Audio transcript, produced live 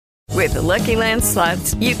With the Lucky Land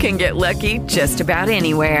Slots, you can get lucky just about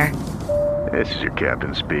anywhere. This is your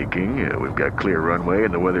captain speaking. We've got clear runway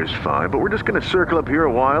and the weather's fine, but we're just going to circle up here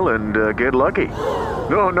a while and get lucky.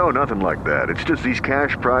 No, nothing like that. It's just these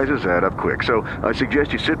cash prizes add up quick. So I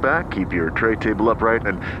suggest you sit back, keep your tray table upright,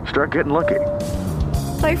 and start getting lucky.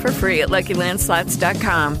 Play for free at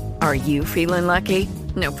LuckyLandSlots.com. Are you feeling lucky?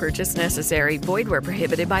 No purchase necessary. Void where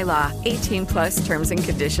prohibited by law. 18 plus terms and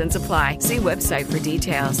conditions apply. See website for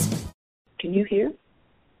details. Can you hear?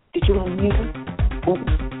 Did you want to hear?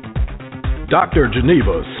 Dr.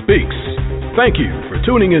 Geneva Speaks. Thank you for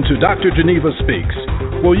tuning into Dr. Geneva Speaks,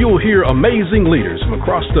 where you'll hear amazing leaders from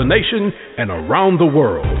across the nation and around the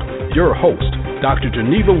world. Your host, Dr.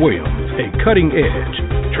 Geneva Williams, a cutting-edge,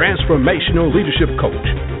 transformational leadership coach,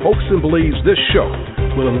 hopes and believes this show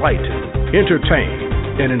will enlighten, entertain,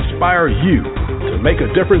 and inspire you to make a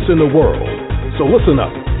difference in the world. So listen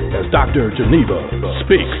up as Dr. Geneva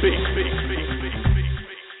Speaks.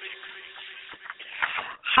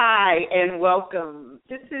 Hi, and welcome.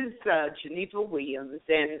 This is Geneva Williams,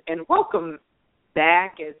 and welcome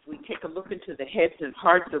back as we take a look into the heads and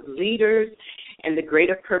hearts of leaders and the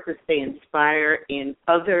greater purpose they inspire in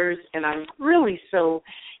others. And I'm really so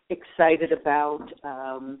excited about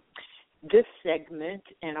this segment,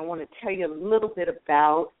 and I want to tell you a little bit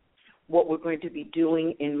about what we're going to be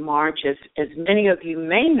doing in March. As many of you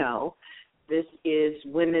may know, this is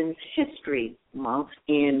Women's History Month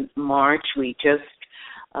in March. We just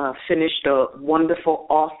finished a wonderful,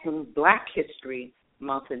 awesome Black History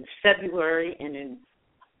Month in February, and in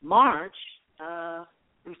March,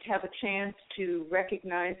 we have a chance to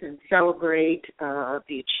recognize and celebrate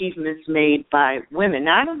the achievements made by women.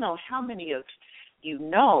 Now, I don't know how many of you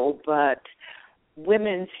know, but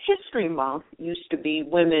Women's History Month used to be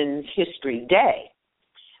Women's History Day.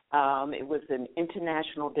 It was an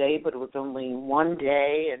international day, but it was only one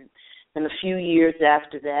day, and a few years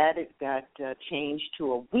after that, it got changed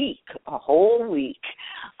to a week, a whole week.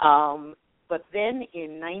 But then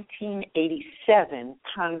in 1987,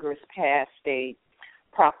 Congress passed a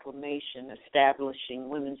proclamation establishing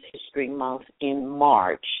Women's History Month in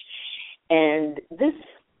March. And this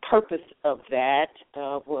purpose of that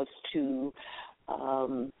was to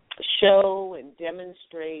show and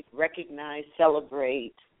demonstrate, recognize,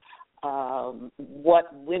 celebrate what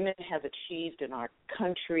women have achieved in our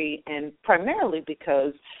country, and primarily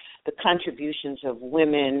because the contributions of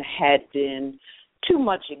women had been too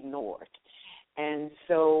much ignored. And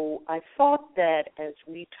so I thought that as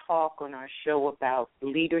we talk on our show about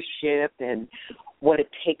leadership and what it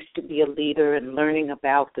takes to be a leader and learning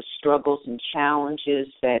about the struggles and challenges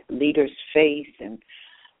that leaders face and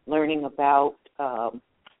learning about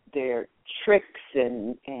their tricks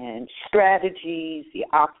and strategies, the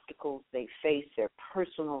obstacles they face, their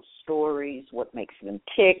personal stories, what makes them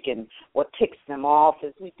tick and what ticks them off.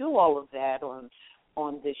 As we do all of that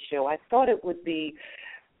on this show, I thought it would be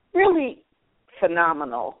really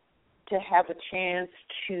phenomenal to have a chance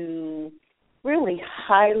to really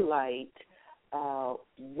highlight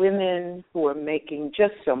women who are making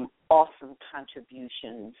just some awesome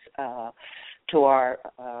contributions to our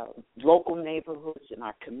local neighborhoods and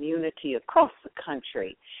our community across the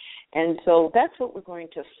country. And so that's what we're going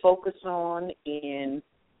to focus on in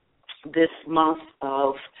this month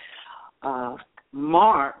of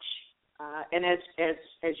March. And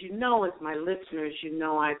as you know, as my listeners, you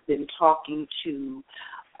know I've been talking to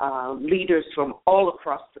leaders from all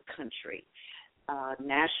across the country,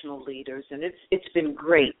 national leaders, and it's been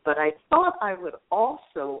great. But I thought I would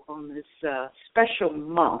also, on this special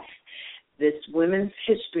month, this Women's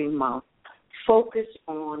History Month, focus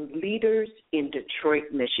on leaders in Detroit,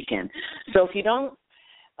 Michigan. So if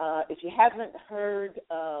you haven't heard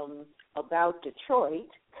about Detroit,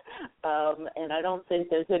 and I don't think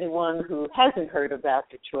there's anyone who hasn't heard about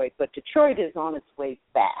Detroit, but Detroit is on its way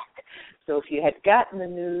back. So if you had gotten the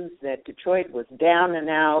news that Detroit was down and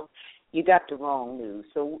out, you got the wrong news.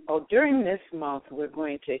 So during this month, we're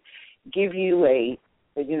going to give you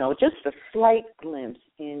just a slight glimpse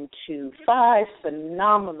into 5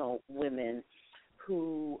 phenomenal women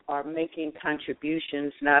who are making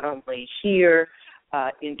contributions not only here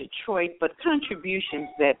in Detroit, but contributions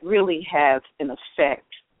that really have an effect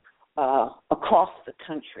across the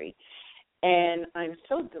country. And I'm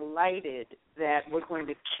so delighted that we're going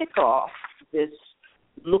to kick off this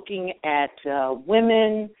looking at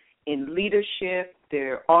women in leadership,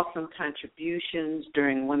 their awesome contributions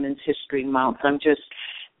during Women's History Month. I'm just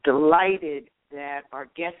delighted that our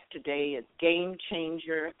guest today is game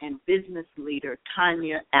changer and business leader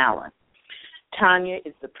Tanya Allen. Tanya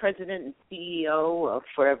is the president and CEO of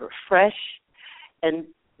Forever Fresh, and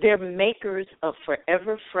They're makers of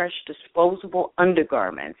Forever Fresh disposable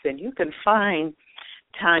undergarments, and you can find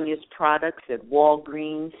Tanya's products at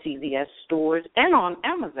Walgreens, CVS stores, and on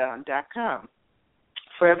Amazon.com.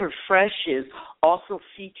 Forever Fresh is also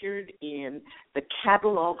featured in the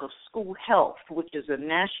Catalog of School Health, which is a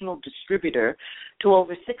national distributor to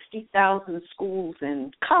over 60,000 schools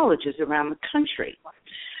and colleges around the country.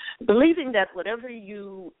 Believing that whatever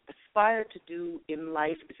you aspire to do in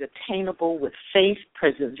life is attainable with faith,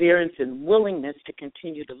 perseverance, and willingness to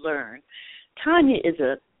continue to learn, Tanya is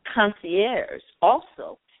a concierge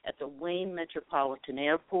also at the Wayne Metropolitan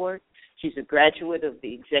Airport. She's a graduate of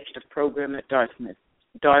the executive program at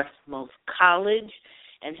Dartmouth College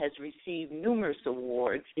and has received numerous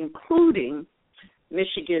awards, including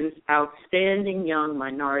Michigan's Outstanding Young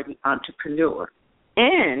Minority Entrepreneur.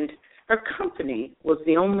 And her company was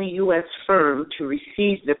the only U.S. firm to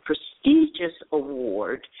receive the prestigious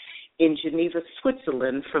award in Geneva,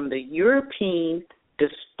 Switzerland from the European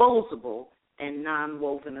Disposable and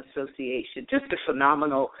Nonwoven Association. Just a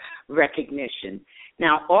phenomenal recognition.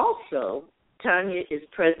 Now, also, Tanya is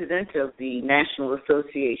president of the National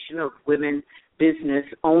Association of Women Business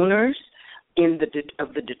Owners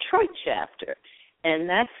of the Detroit chapter. And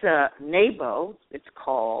that's NABO, it's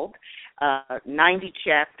called, 90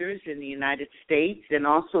 chapters in the United States, and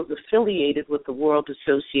also is affiliated with the World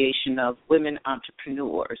Association of Women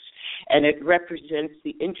Entrepreneurs. And it represents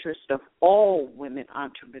the interest of all women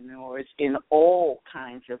entrepreneurs in all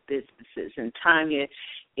kinds of businesses. And Tanya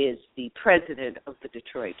is the president of the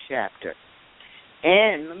Detroit chapter.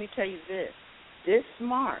 And let me tell you this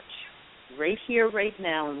March, right here, right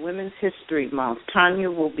now, in Women's History Month,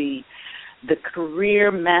 Tanya will be the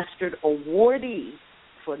Career Mastered Awardee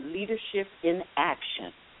for Leadership in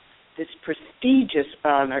Action. This prestigious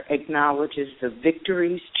honor acknowledges the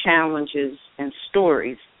victories, challenges, and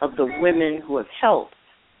stories of the women who have helped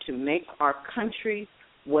to make our country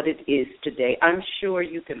what it is today. I'm sure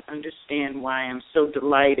you can understand why I'm so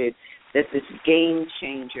delighted that this game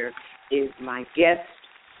changer is my guest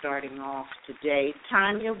starting off today.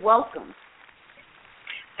 Tanya, welcome.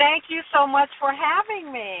 Thank you so much for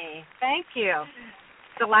having me. Thank you.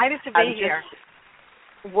 Delighted to be here.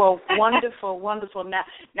 Well, wonderful, wonderful.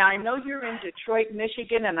 Now, I know you're in Detroit,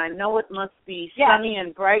 Michigan, and I know it must be sunny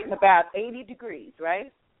and bright and about 80 degrees,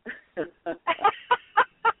 right?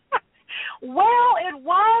 Well, it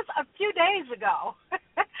was a few days ago,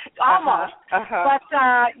 almost. But,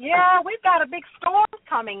 we've got a big storm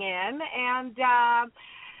coming in, and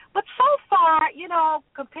but so far,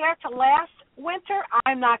 compared to last winter,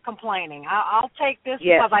 I'm not complaining. I'll take this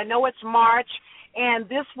because I know it's March, and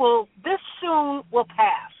this soon will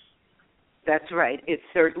pass. That's right. It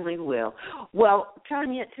certainly will. Well,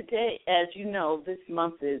 Tanya, today, as you know, this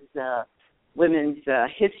month is Women's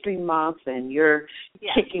History Month, and you're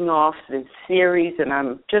kicking off this series, and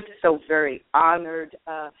I'm just so very honored.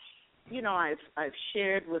 I've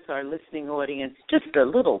shared with our listening audience just a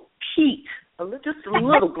little peek, just a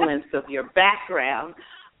little glimpse of your background.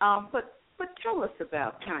 But tell us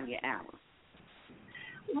about Tanya Allen.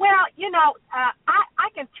 Well, I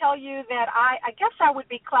can tell you that I guess I would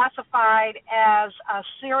be classified as a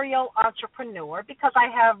serial entrepreneur because I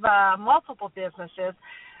have multiple businesses.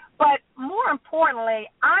 But more importantly,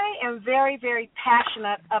 I am very, very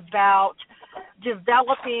passionate about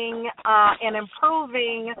developing and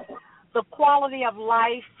improving the quality of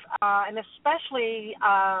life, and especially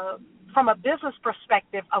from a business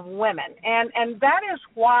perspective of women. And that is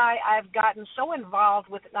why I've gotten so involved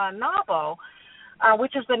with NABO,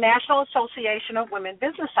 which is the National Association of Women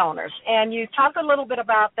Business Owners. And you talked a little bit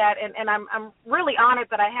about that, and I'm really honored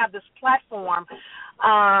that I have this platform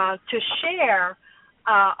to share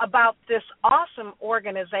about this awesome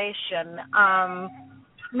organization.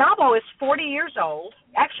 NABO is 40 years old,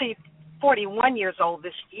 actually 41 years old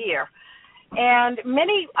this year. And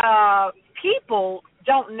many people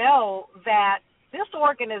don't know that this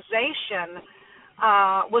organization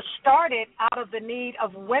was started out of the need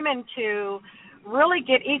of women to really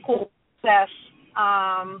get equal access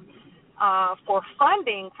for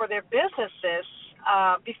funding for their businesses.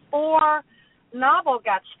 Before NABO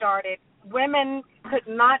got started, women could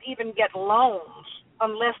not even get loans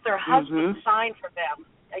unless their husband signed for them.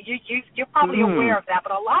 You're probably aware of that,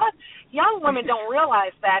 but a lot of young women don't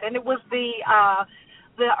realize that. And it was the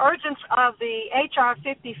urgence of the HR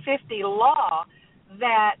 5050 law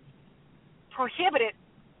that prohibited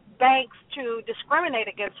banks to discriminate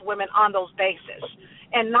against women on those bases.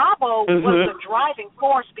 And NABO was the driving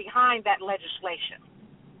force behind that legislation.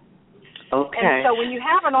 Okay. And so when you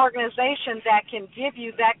have an organization that can give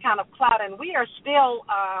you that kind of clout, and we are still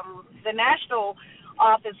the national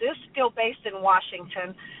office is still based in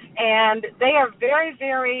Washington, and they are very,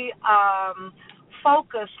 very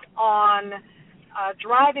focused on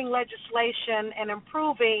driving legislation and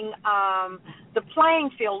improving the playing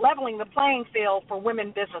field, leveling the playing field for women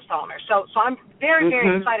business owners. So I'm very,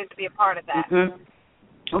 very excited to be a part of that.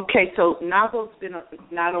 Okay, so NABO's been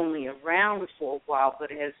not only around for a while, but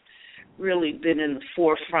has really been in the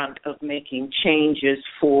forefront of making changes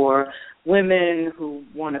for women who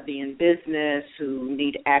want to be in business, who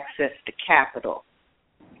need access to capital.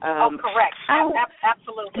 Correct.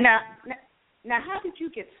 Absolutely. Now, how did you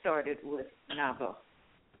get started with NABO?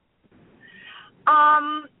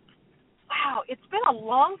 Wow, it's been a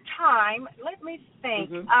long time. Let me think.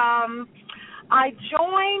 I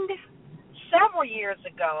joined several years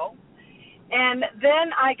ago, and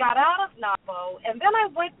then I got out of NABO, and then I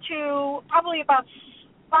went to, probably about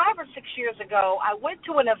 5 or 6 years ago, I went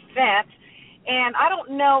to an event, and I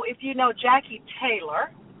don't know if you know Jackie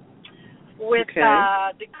Taylor with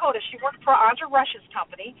Dakota. She worked for Andre Rush's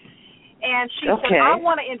company. And she said, I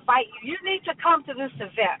want to invite you. You need to come to this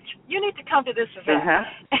event. You need to come to this event.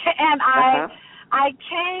 And I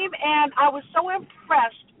came, and I was so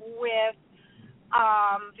impressed with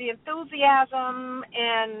the enthusiasm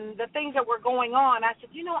and the things that were going on. I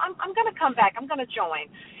said, I'm going to come back. I'm going to join.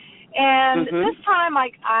 And this time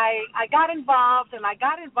I got involved, and I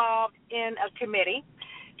got involved in a committee.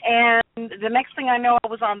 And the next thing I know, I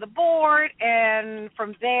was on the board, and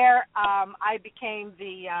from there, I became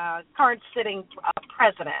the current sitting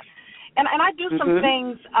president. And I do some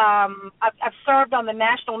things. I've served on the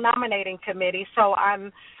National Nominating Committee, so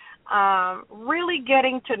I'm really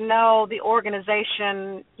getting to know the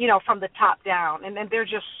organization, from the top down. And there's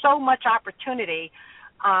just so much opportunity,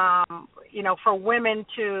 for women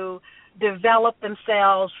to develop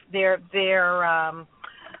themselves, their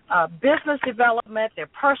business development, their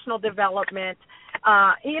personal development,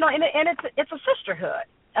 and it's a sisterhood.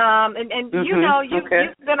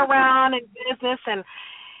 You've been around in business and,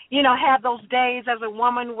 have those days as a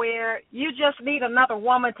woman where you just need another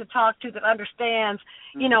woman to talk to that understands,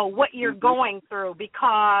 what you're going through,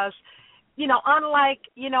 because, unlike,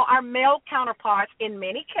 our male counterparts in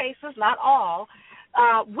many cases, not all,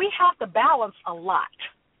 we have to balance a lot.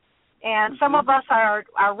 And some of us are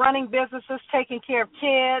running businesses, taking care of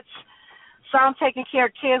kids, some taking care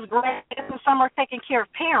of kids, grandkids, and some are taking care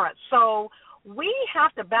of parents. So we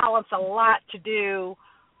have to balance a lot to do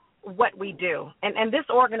what we do. And this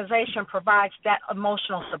organization provides that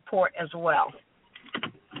emotional support as well.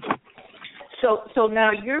 So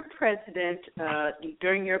now you're president.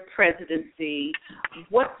 During your presidency,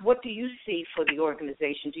 what do you see for the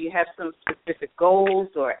organization? Do you have some specific goals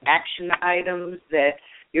or action items that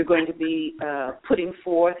you're going to be putting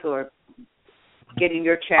forth or getting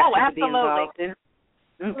your chapter to be involved in?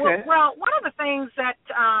 Okay. Well, one of the things that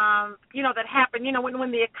that happened,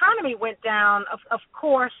 when the economy went down, of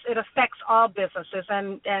course, it affects all businesses,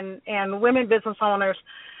 and women business owners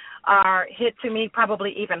are hit, to me,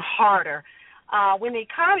 probably even harder. When the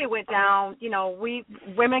economy went down,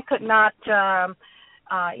 women could not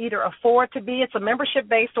either afford to be. It's a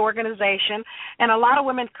membership-based organization, and a lot of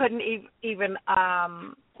women couldn't even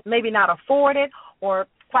maybe not afford it, or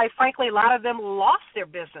quite frankly, a lot of them lost their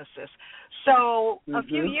businesses. So a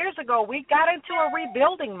few years ago, we got into a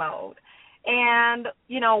rebuilding mode, and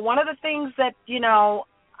one of the things that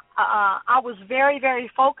I was very, very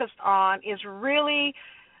focused on is really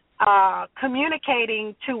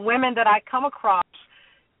communicating to women that I come across.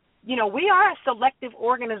 We are a selective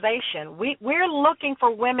organization. We're looking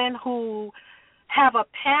for women who have a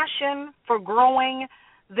passion for growing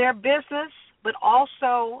their business, but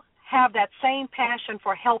also have that same passion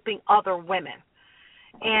for helping other women.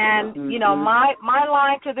 And, my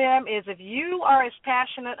line to them is, if you are as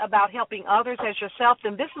passionate about helping others as yourself,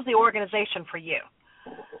 then this is the organization for you.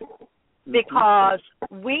 Because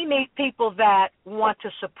we need people that want to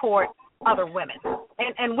support other women.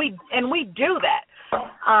 And we do that.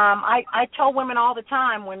 I tell women all the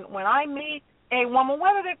time, when I meet a woman,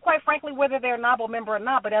 whether they're a NABO member or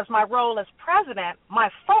not, but as my role as president, my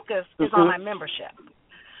focus is on my membership.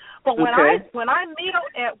 But when I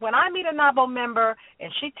meet a NABO member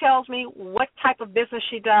and she tells me what type of business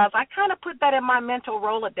she does, I kind of put that in my mental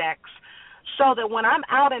Rolodex, so that when I'm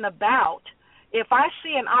out and about, if I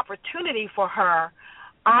see an opportunity for her,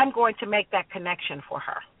 I'm going to make that connection for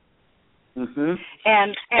her.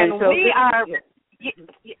 And so we are.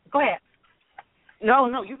 Go ahead. No,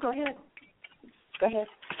 you go ahead. Go ahead.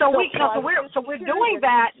 So we're doing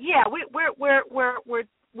that. Yeah,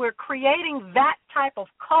 we're creating that type of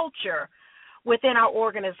culture within our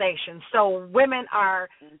organization. So women are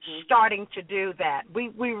starting to do that.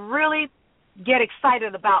 We really get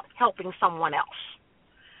excited about helping someone else.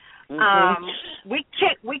 We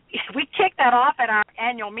kicked that off at our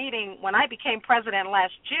annual meeting when I became president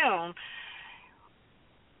last June.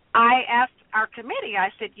 I asked our committee, I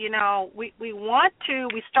said,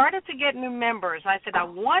 we started to get new members. I said, I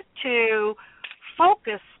want to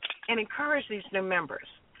focus and encourage these new members.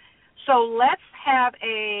 So let's have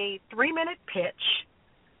a 3-minute pitch,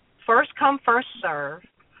 first come, first serve.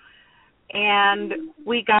 And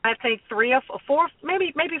we got, I think, 3 or 4,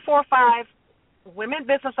 maybe 4 or 5 women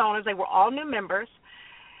business owners. They were all new members.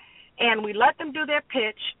 And we let them do their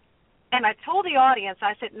pitch. And I told the audience,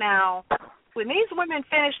 I said, now, when these women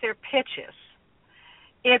finish their pitches,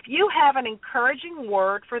 if you have an encouraging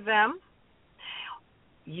word for them,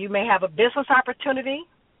 you may have a business opportunity,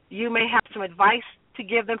 you may have some advice to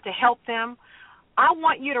give them to help them, I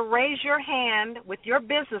want you to raise your hand with your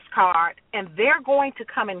business card, and they're going to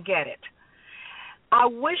come and get it. I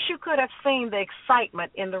wish you could have seen the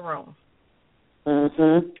excitement in the room.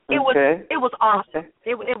 Mm-hmm. Okay. It was awesome.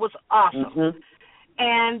 It was awesome. Mm-hmm.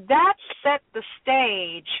 And that set the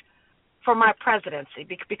stage for my presidency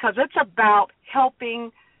because it's about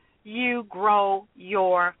helping you grow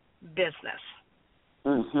your business.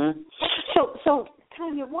 Mm-hmm. So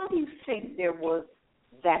Tanya, why do you think there was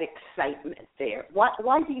that excitement there?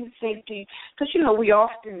 Why do you think? Because we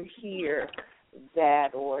often hear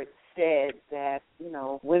that, or it's said that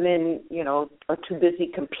women are too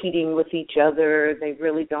busy competing with each other. They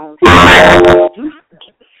really don't.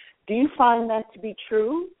 Do you find that to be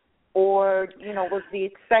true? Or, was the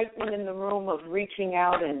excitement in the room of reaching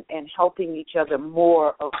out and helping each other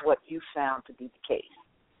more of what you found to be the case?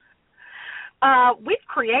 We've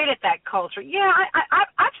created that culture. Yeah,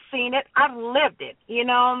 I've seen it. I've lived it.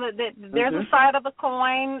 There's a side of the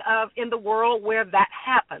coin in the world where that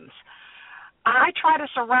happens. I try to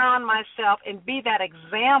surround myself and be that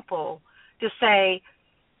example to say,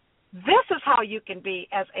 this is how you can be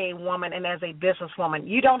as a woman and as a businesswoman.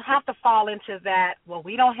 You don't have to fall into that, well,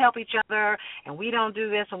 we don't help each other and we don't do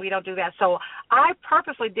this and we don't do that. So I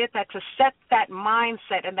purposely did that to set that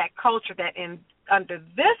mindset and that culture that under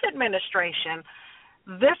this administration,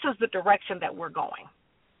 this is the direction that we're going.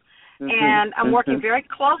 Mm-hmm. And I'm working very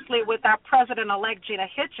closely with our president-elect, Gina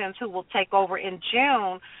Hitchens, who will take over in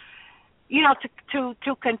June,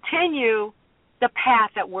 to continue the path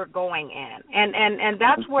that we're going in. And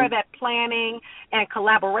that's where that planning and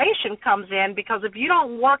collaboration comes in, because if you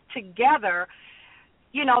don't work together,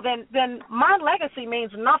 then my legacy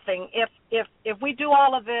means nothing if we do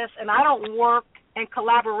all of this and I don't work and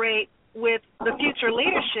collaborate with the future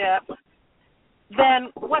leadership, then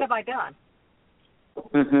what have I done?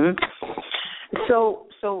 Mm-hmm.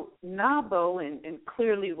 So NABO, and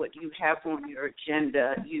clearly what you have on your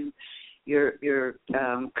agenda, you're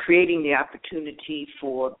creating the opportunity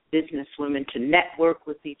for business women to network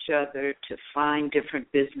with each other, to find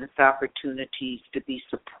different business opportunities, to be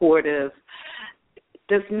supportive.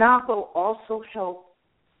 Does NABO also help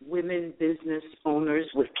women business owners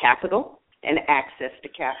with capital and access to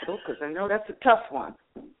capital? Because I know that's a tough one.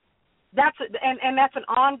 That's an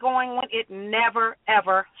ongoing one. It never,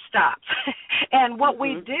 ever stops. And what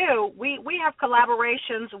we do, we have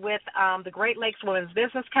collaborations with the Great Lakes Women's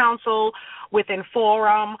Business Council, with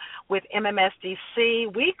Inforum, with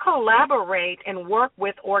MMSDC. We collaborate and work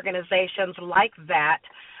with organizations like that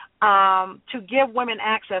to give women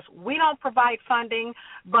access. We don't provide funding,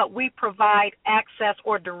 but we provide access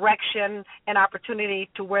or direction and opportunity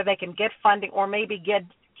to where they can get funding or maybe get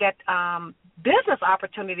business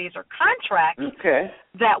opportunities or contracts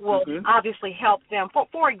that will obviously help them.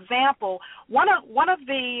 For example, one of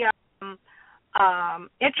the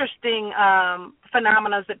interesting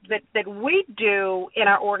phenomena that we do in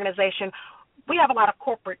our organization, we have a lot of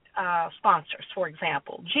corporate sponsors. For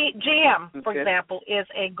example, GM, for example, is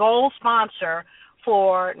a gold sponsor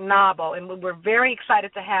for NABO, and we're very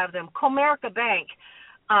excited to have them. Comerica Bank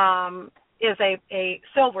is a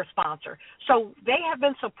silver sponsor. So they have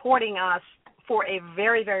been supporting us for a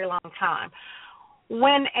very, very long time.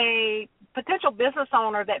 When a potential business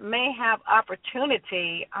owner that may have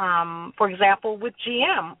opportunity, for example, with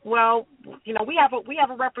GM, well, we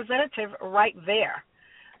have a representative right there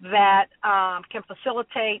that can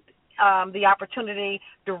facilitate the opportunity,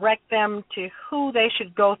 direct them to who they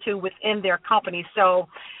should go to within their company. So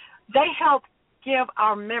they help give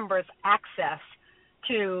our members access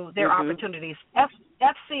to their opportunities.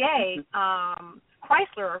 FCA,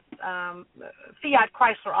 Chrysler, Fiat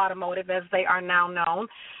Chrysler Automotive, as they are now known,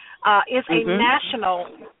 is a national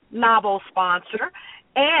NABO sponsor.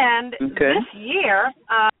 And this year,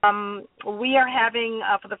 we are having,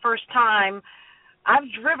 for the first time, I've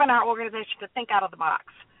driven our organization to think out of the box.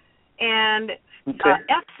 And Okay.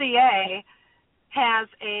 FCA has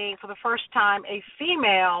for the first time, a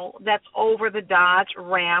female that's over the Dodge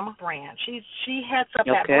Ram brand. She heads up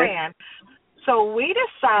that brand. So we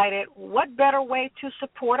decided, what better way to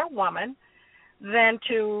support a woman than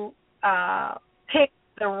to pick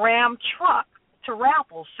the Ram truck to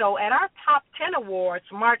raffle. So at our Top 10 Awards,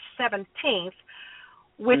 March 17th,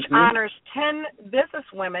 which honors 10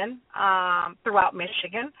 businesswomen throughout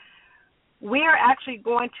Michigan, we are actually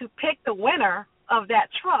going to pick the winner of that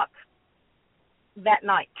truck that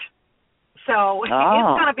night. So it's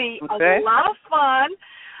going to be a lot of fun.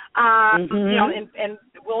 You know, and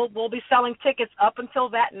we'll be selling tickets up until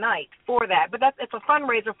that night for that. But it's a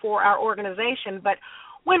fundraiser for our organization. But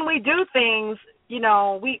when we do things, you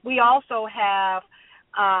know, we also have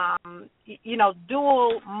you know,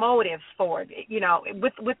 dual motives for it. You know,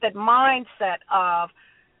 with that mindset of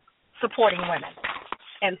supporting women.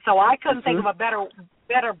 And so I couldn't think of a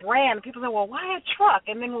better brand. People say, well, why a truck?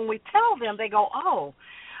 And then when we tell them, they go, oh,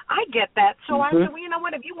 I get that. So I said, well, you know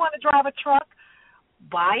what? If you want to drive a truck,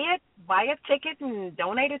 buy a ticket and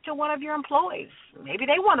donate it to one of your employees. Maybe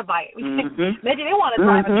they want to buy it. Maybe they want to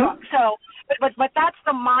drive a truck. So, but that's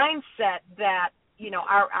the mindset that, you know,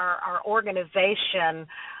 our organization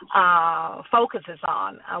focuses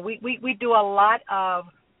on. We do a lot of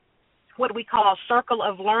what we call Circle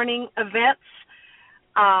of Learning events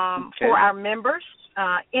for our members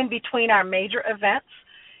in between our major events.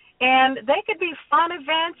 And they could be fun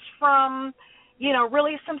events from, you know,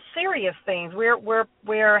 really some serious things.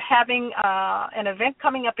 We're having an event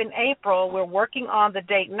coming up in April. We're working on the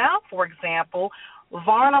date now, for example.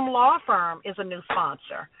 Varnum Law Firm is a new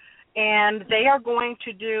sponsor. And they are going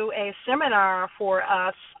to do a seminar for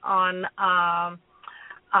us on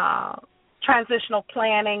transitional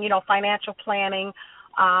planning, you know, financial planning,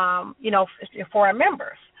 you know, for our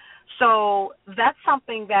members. So that's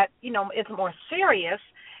something that, you know, is more serious.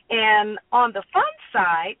 And on the fun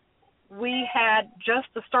side, we had just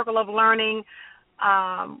the Circle of Learning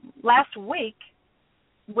last week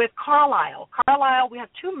with Carlisle. Carlisle, we have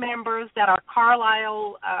two members that are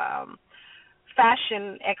Carlisle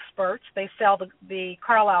fashion experts. They sell the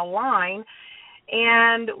Carlisle line.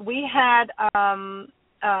 And we had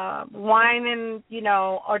wine and, you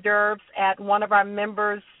know, hors d'oeuvres at one of our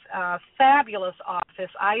members' fabulous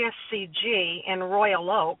office, ISCG in Royal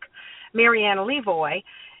Oak, Marianne Levoy,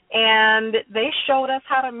 and they showed us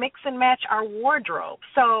how to mix and match our wardrobe.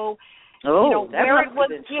 So, you know, where it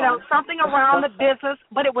was, you know, something around the business,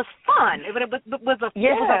 but it was fun. It was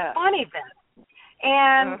a fun event.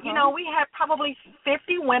 And, you know, we had probably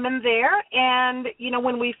 50 women there, and, you know,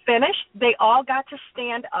 when we finished, they all got to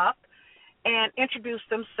stand up and introduce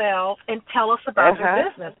themselves and tell us about their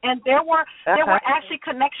business. And there were actually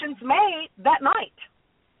connections made that night.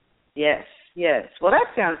 Yes. Well,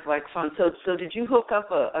 that sounds like fun. So did you hook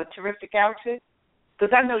up a terrific outfit?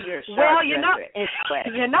 Because I know you're a sharp dresser.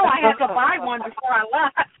 Anyway. You know, I had to buy one before I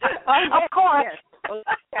left. Of course. Yes. Well,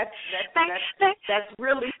 that's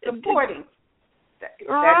really supporting.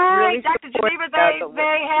 Right, Dr. Geneva,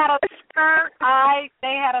 they had a skirt.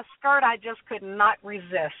 They had a skirt I just could not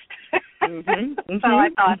resist. So I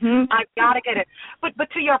thought, I've got to get it. But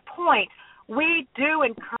to your point, we do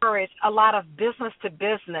encourage a lot of business to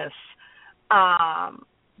business,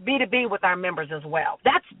 B2B with our members as well.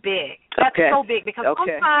 That's big. That's so big because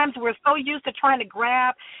sometimes we're so used to trying to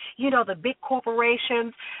grab, you know, the big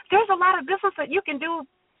corporations. There's a lot of business that you can do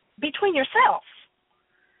between yourselves.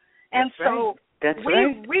 And so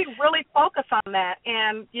we really focus on that.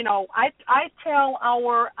 And, you know, I tell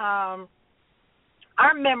our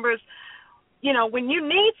members, you know, when you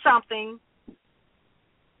need something,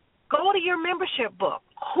 go to your membership book.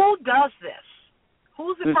 Who does this?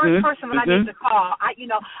 Who's the first person that I need to call? I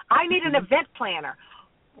need an event planner.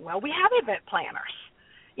 Well, we have event planners.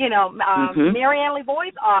 You know, Marianne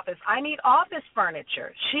Levoy's office, I need office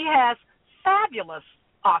furniture. She has fabulous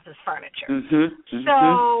office furniture.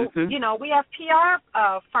 You know, we have PR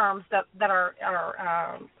firms that are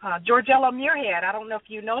Georgella Muirhead. I don't know if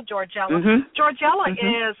you know Georgella. Georgella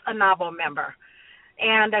is a novel member,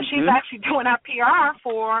 and she's actually doing our PR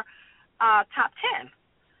for Top 10.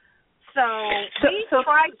 So we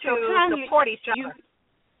try to support each other.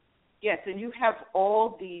 Yes, and you have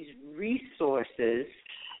all these resources,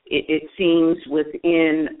 it seems,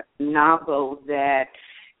 within NAVO that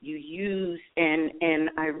you use, and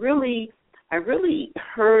I really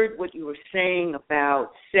heard what you were saying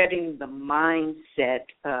about setting the mindset,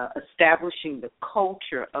 establishing the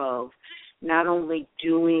culture of not only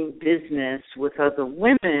doing business with other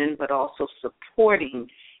women, but also supporting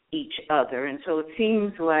each other. And so it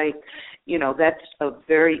seems like, that's a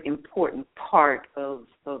very important part of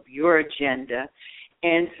your agenda,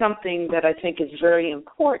 and something that I think is very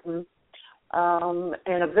important, and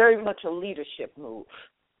a very much a leadership move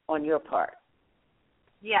on your part.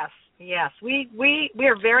 Yes. We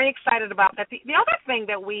are very excited about that. The other thing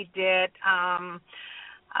that we did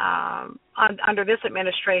under this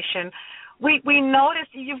administration, we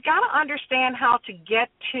noticed you've got to understand how to get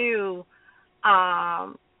to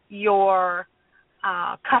your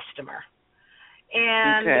customer.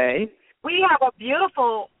 And we have a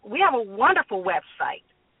wonderful website.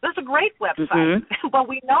 It's a great website. But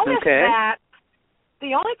we noticed that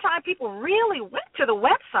the only time people really went to the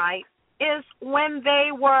website is when they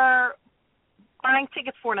were buying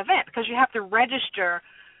tickets for an event, because you have to register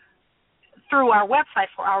through our website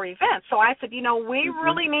for our event. So I said, we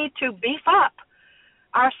really need to beef up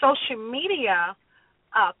our social media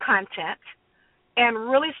content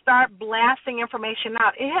and really start blasting information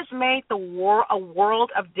out. It has made a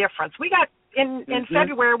world of difference. We got in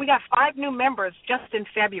February, we got 5 new members just in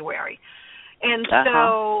February. And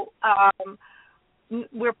so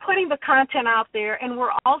we're putting the content out there, and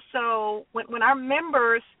we're also, when our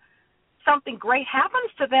members, something great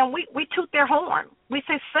happens to them, we toot their horn. We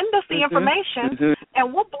say, send us the information,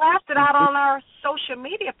 and we'll blast it out on our social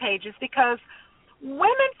media pages, because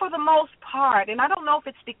women, for the most part, and I don't know if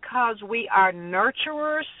it's because we are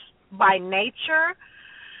nurturers by nature,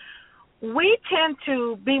 we tend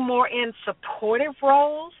to be more in supportive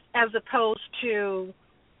roles as opposed to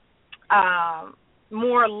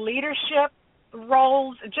more leadership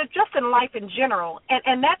roles, just in life in general.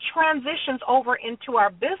 And that transitions over into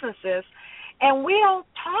our businesses, and we don't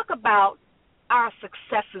talk about our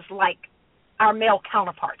successes like our male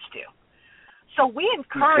counterparts do. So we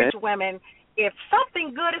encourage women, if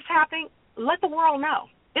something good is happening, let the world know.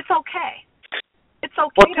 It's okay. It's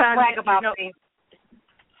okay to brag about things.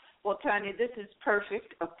 Well, Tanya, this is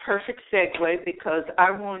a perfect segue, because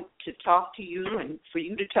I want to talk to you and for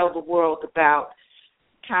you to tell the world about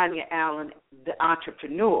Tanya Allen, the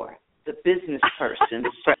entrepreneur, the business person,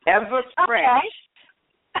 forever fresh.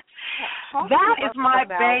 That is my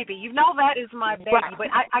baby. That is my baby. Right. But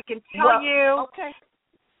I can tell you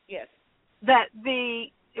that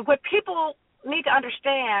what people need to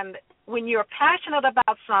understand, when you're passionate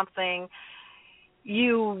about something,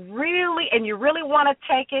 you really want to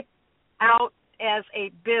take it out as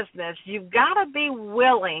a business, you've got to be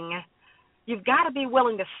willing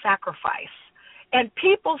to sacrifice. And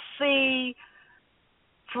people see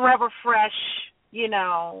Forever Fresh,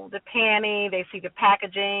 the panty, they see the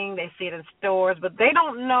packaging, they see it in stores, but they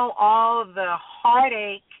don't know all the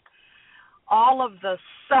heartache, all of the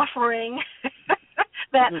suffering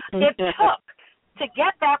that it took to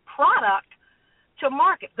get that product to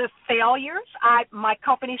market. The failures, my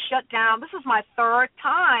company shut down. This is my 3rd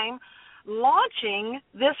time launching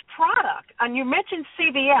this product. And you mentioned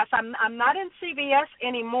CVS. I'm not in CVS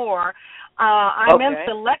anymore. I'm in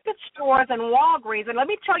selected stores and Walgreens. And let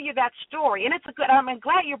me tell you that story. And I'm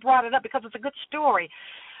glad you brought it up, because it's a good story.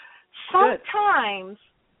 Sometimes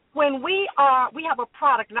when we have a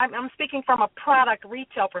product, and I'm speaking from a product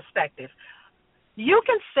retail perspective, you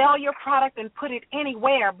can sell your product and put it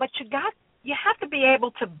anywhere, but you have to be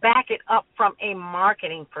able to back it up from a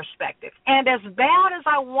marketing perspective. And as bad as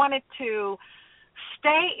I wanted to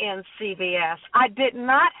stay in CVS, I did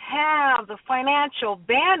not have the financial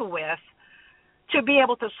bandwidth to be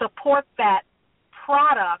able to support that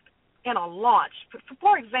product in a launch.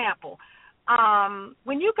 For example,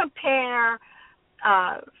 when you compare,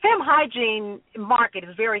 fem hygiene market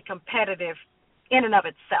is very competitive in and of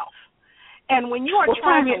itself. And when you are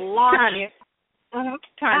trying to launch...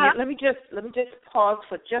 Tanya, let me just pause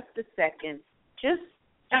for just a second. Just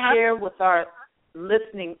share with our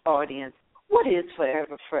listening audience, what is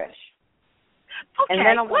Forever Fresh? Okay. And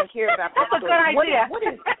then I want to hear about that. That's a good idea. What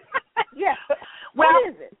is it? Yeah. Well, what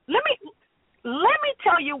is it? Let me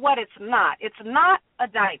tell you what it's not. It's not a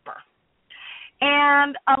diaper.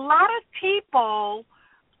 And a lot of people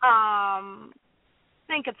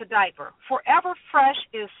think it's a diaper. Forever Fresh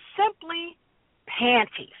is simply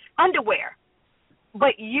panties, underwear.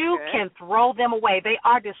 But you can throw them away. They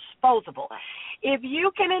are disposable. If you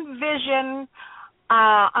can envision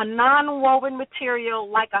a non-woven material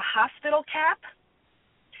like a hospital cap,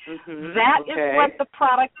 that is what the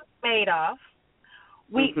product is made of.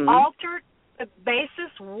 We altered the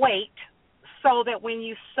basis weight so that when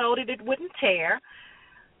you sewed it, it wouldn't tear,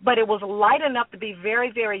 but it was light enough to be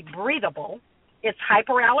very, very breathable. It's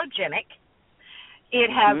hyperallergenic. It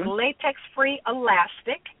has latex-free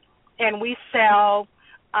elastic. And we sell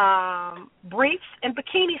briefs and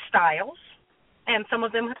bikini styles. and some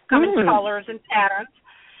of them come in colors and patterns.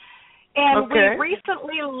 And we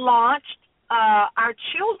recently launched our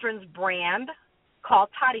children's brand called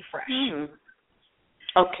Toddy Fresh.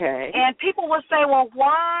 Okay. And people will say, well,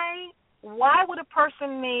 why would a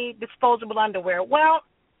person need disposable underwear? Well,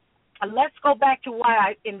 let's go back to why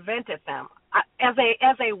I invented them. As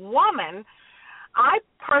a woman, I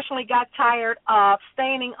personally got tired of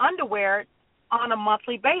staining underwear on a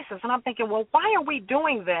monthly basis. And I'm thinking, well, why are we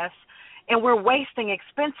doing this and we're wasting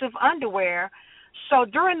expensive underwear? So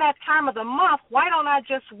during that time of the month, why don't I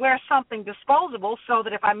just wear something disposable so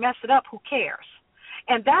that if I mess it up, who cares?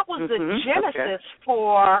 And that was the genesis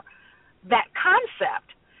for that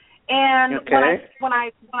concept. And when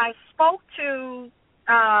I spoke to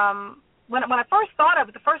when I first thought of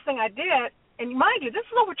it, the first thing I did, and mind you, this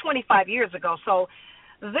is over 25 years ago, so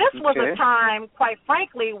this was a time, quite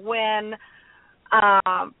frankly, when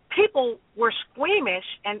people were squeamish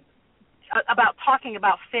and about talking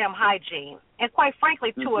about femme hygiene, and quite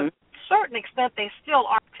frankly, to a certain extent, they still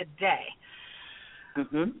are today.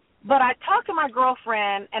 But I talked to my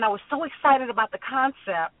girlfriend, and I was so excited about the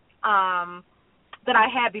concept that I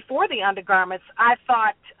had before the undergarments. I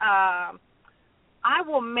thought I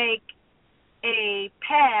will make a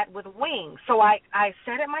pad with wings. So I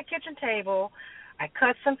sat at my kitchen table, I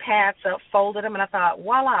cut some pads up, folded them, and I thought,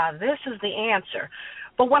 voila, this is the answer.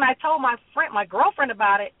 But when I told my girlfriend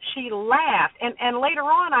about it, she laughed. And later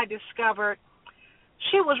on I discovered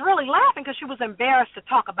she was really laughing because she was embarrassed to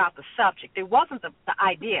talk about the subject. It wasn't the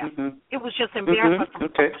idea. It was just embarrassment from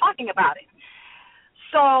talking about it.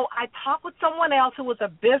 So I talked with someone else who was a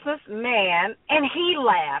businessman, and he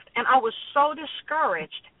laughed. And I was so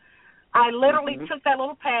discouraged. I literally took that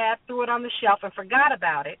little pad, threw it on the shelf, and forgot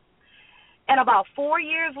about it. And about 4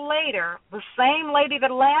 years later, the same lady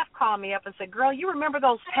that laughed called me up and said, girl, you remember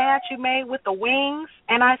those pads you made with the wings?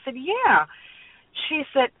 And I said, yeah. She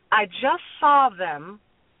said, I just saw them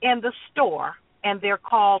in the store, and they're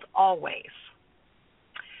called Always.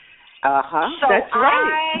 So that's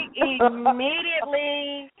right.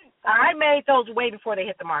 I made those way before they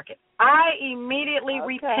hit the market. I immediately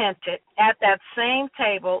repented at that same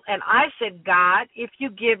table, and I said, God, if you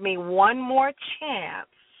give me one more chance,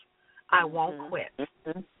 I won't quit.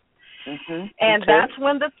 And that's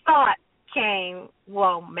when the thought came,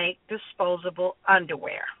 well, make disposable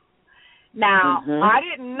underwear. Now, I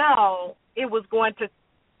didn't know it was going to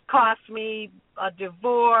cost me a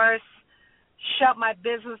divorce, shut my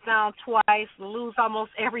business down twice, lose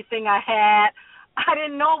almost everything I had. I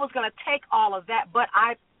didn't know it was going to take all of that, but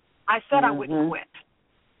I said I wouldn't quit.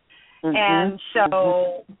 And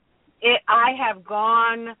so I have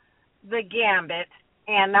gone the gambit,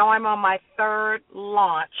 and now I'm on my third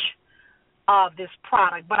launch of this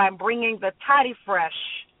product, but I'm bringing the Toddy Fresh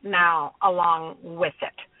now along with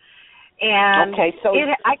it. And that's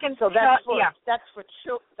for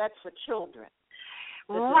children.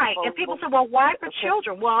 Right. And people say, well, why for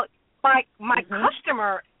children? Well, my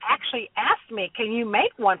customer actually asked me, can you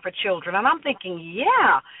make one for children? And I'm thinking,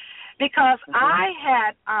 yeah, because I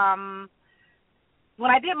had,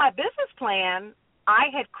 when I did my business plan,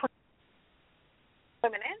 I had created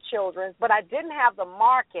women and children's, but I didn't have the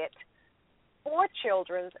market for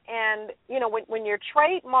children's. And, you know, when you're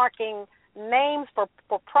trademarking names for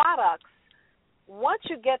products, once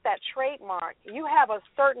you get that trademark, you have a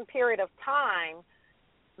certain period of time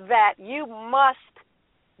that you must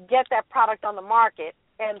get that product on the market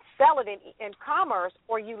and sell it in commerce,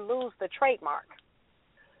 or you lose the trademark.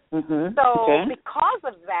 Because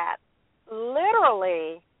of that,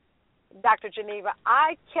 literally, Dr. Geneva,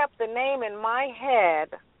 I kept the name in my head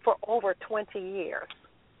for over 20 years.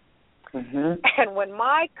 And when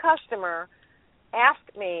my customer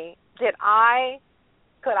asked me, could I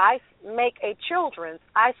make a children's,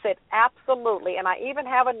 I said, absolutely, and I even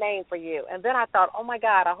have a name for you. And then I thought, oh, my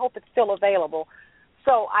God, I hope it's still available.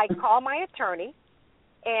 So I called my attorney,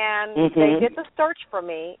 and they did the search for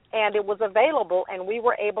me, and it was available, and we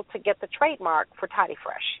were able to get the trademark for Toddy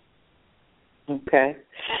Fresh. Okay.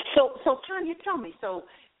 So Tanya, tell me, so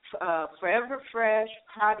Forever Fresh,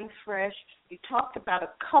 Toddy Fresh, you talked about a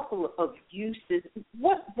couple of uses.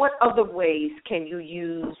 What other ways can you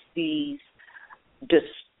use these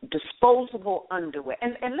disposable underwear?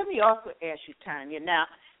 And let me also ask you, Tanya, now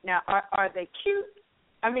are they cute?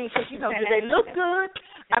 I mean, because, you know, do they look good?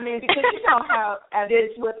 I mean, because you know how it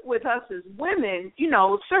is with us as women, you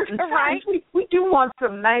know, certain times we do want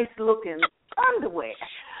some nice-looking underwear.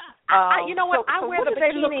 You know what? I wear the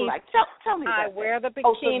bikinis. Like? Tell me about I wear the bikinis.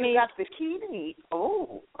 Oh, so you got bikinis.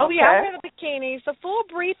 Oh, yeah, I wear the bikinis. The full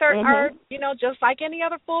brief are, you know, just like any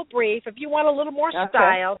other full brief. If you want a little more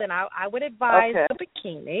style, then I would advise the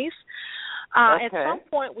bikinis. At some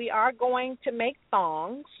point, we are going to make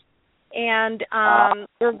thongs, and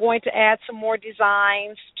we're going to add some more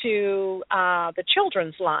designs to the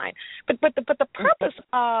children's line. But the purpose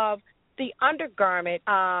of the undergarment,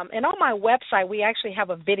 and on my website, we actually have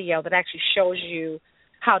a video that actually shows you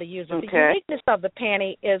how to use it. The uniqueness of the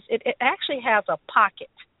panty is it actually has a pocket.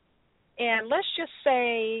 And let's just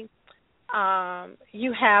say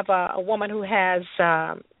you have a woman who has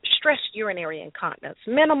stress urinary incontinence,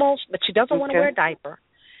 minimal, but she doesn't want to wear a diaper.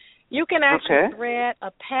 You can actually thread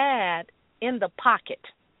a pad in the pocket.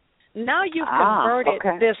 Now you've converted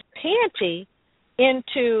this panty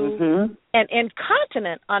into an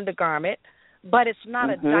incontinent undergarment, but it's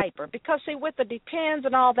not a diaper. Because, see, with the Depends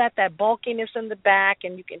and all that bulkiness in the back,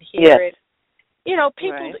 and you can hear it, you know,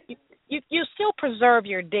 people, you still preserve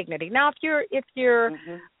your dignity. Now, if you're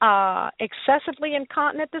excessively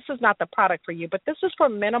incontinent, this is not the product for you, but this is for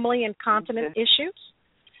minimally incontinent issues.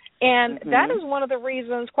 And that is one of the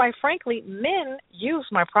reasons, quite frankly, men use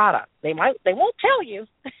my product. They won't tell you,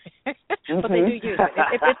 but they do use it.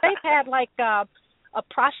 If they've had like a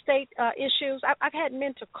prostate issues, I've had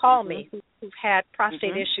men to call me who've had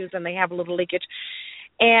prostate issues and they have a little leakage,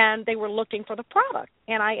 and they were looking for the product.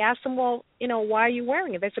 And I asked them, well, you know, why are you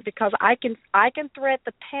wearing it? They said, because I can thread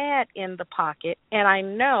the pad in the pocket, and I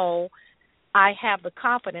know I have the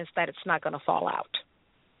confidence that it's not going to fall out.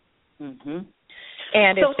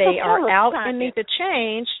 And if they are out and need to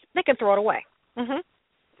change, they can throw it away.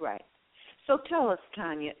 Right. So tell us,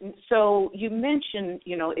 Tanya, so you mentioned,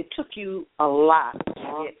 you know, it took you a lot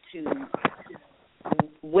to get to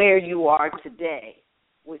where you are today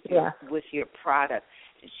with your product.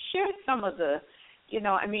 Share some of the, you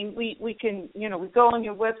know, I mean, we can, you know, we go on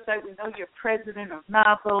your website, we know you're president of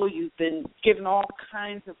NAVO, you've been given all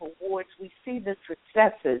kinds of awards, we see the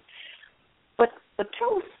successes, but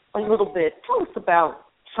tell us a little bit, tell us about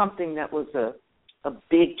something that was a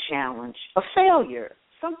big challenge, a failure,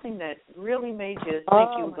 something that really made you think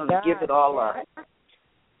you were going to give it all up.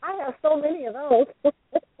 I have so many of those.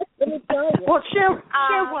 Let me tell you. Well, share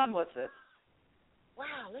one with us.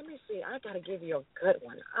 Wow, let me see. I got to give you a good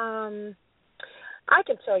one. I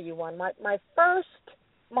can tell you one. My first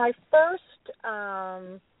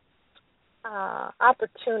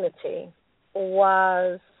opportunity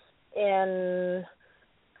was in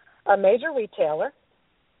a major retailer,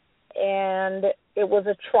 and it was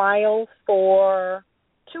a trial for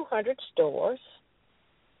 200 stores,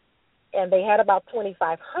 and they had about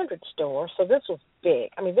 2,500 stores, so this was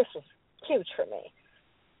big. I mean, this was huge for me.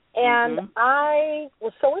 And I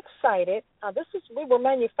was so excited. We were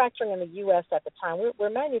manufacturing in the U.S. at the time. We're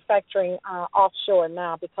manufacturing offshore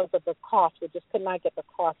now because of the cost. We just could not get the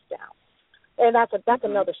cost down. And that's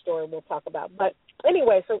another story we'll talk about. But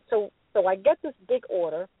anyway, so I get this big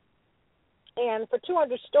order, and for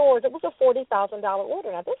 200 stores, it was a $40,000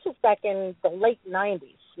 order. Now, this was back in the late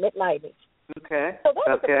 90s, mid-90s. Okay. So that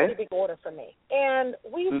was a pretty big order for me. And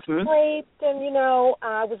we scraped, and, you know,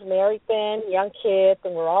 I was married then, young kids,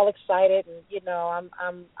 and we're all excited. And, you know,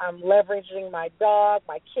 I'm leveraging my dog,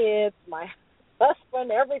 my kids, my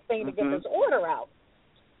husband, everything to get this order out.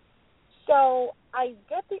 So I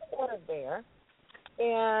get the order there,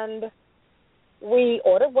 and we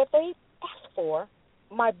ordered what they asked for.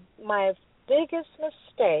 My biggest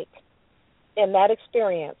mistake in that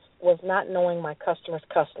experience was not knowing my customer's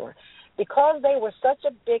customer. Because they were such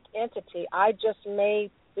a big entity, I just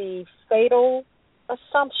made the fatal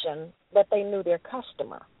assumption that they knew their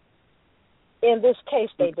customer. In this case,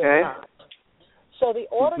 they did not. So the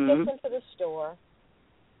order gets into the store,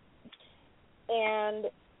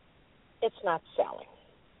 and it's not selling.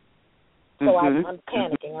 So I'm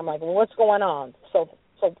panicking. I'm like, well, what's going on? So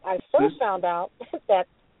I first found out that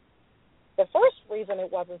the first reason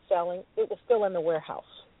it wasn't selling, it was still in the warehouse.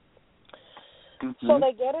 So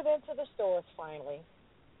they get it into the stores finally.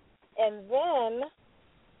 And then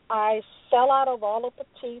I sell out of all the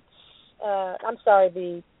petites,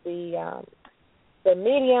 the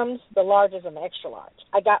mediums, the larges, and the extra large.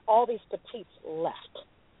 I got all these petites left.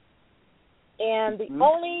 And the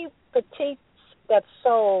only petites that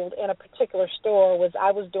sold in a particular store was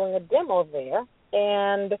I was doing a demo there,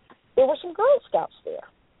 and there were some Girl Scouts there.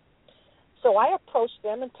 So I approached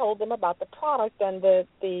them and told them about the product, and the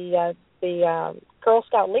Girl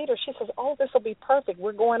Scout leader, she says, oh, this will be perfect.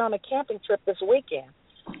 We're going on a camping trip this weekend.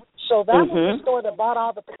 So that was the store that bought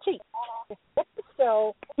all the petites.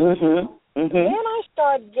 So then I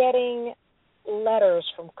started getting letters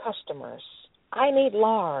from customers. I need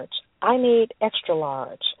large. I need extra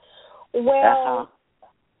large. Well,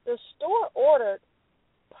 the store ordered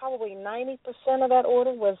probably 90% of that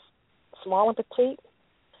order was small and petite.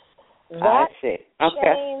 That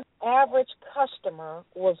changed average customer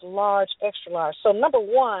was large, extra large. So number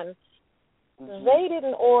one, they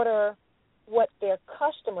didn't order what their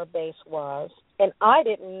customer base was, and I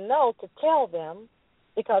didn't know to tell them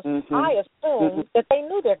because I assumed that they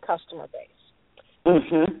knew their customer base.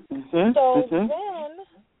 So then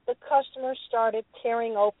the customers started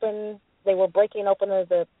tearing open. They were breaking open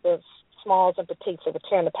the smalls and petites. They were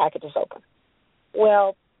tearing the packages open.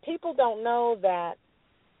 Well, people don't know that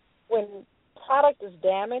when product is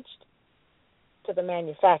damaged to the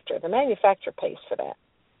manufacturer pays for that.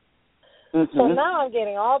 So now I'm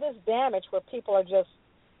getting all this damage where people are just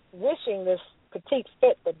wishing this petite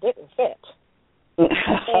fit that didn't fit.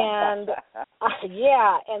 And,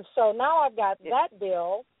 and so now I've got that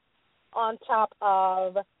bill on top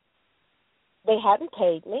of they hadn't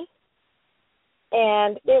paid me,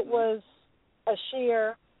 and it was a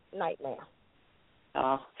sheer nightmare.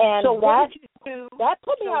 And so what did you do? That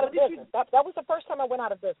put me out of business. That was the first time I went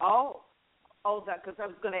out of business. Because I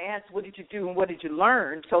was going to ask, what did you do and what did you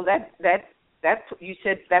learn? So that you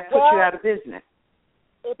said that put you out of business.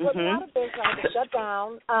 It put me out of business. I had to shut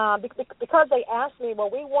down because they asked me,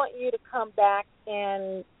 well, we want you to come back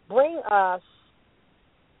and bring us,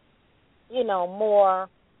 more,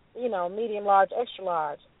 medium, large, extra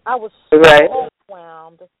large. I was so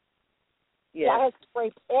overwhelmed. Yeah, I had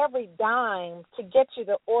scraped every dime to get you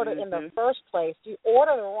the order in the first place. You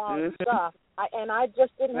order the wrong stuff, and I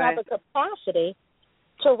just didn't have the capacity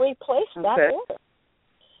to replace that order.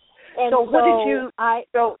 And so what did you?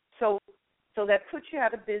 So that put you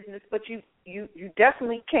out of business, but you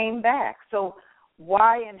definitely came back. So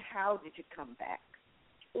why and how did you come back?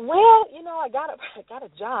 Well, I got a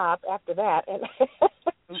job after that, and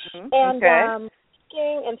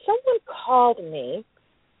and someone called me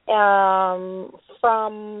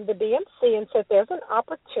from the DMC and said, "There's an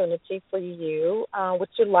opportunity for you. Would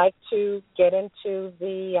you like to get into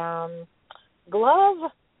the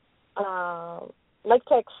glove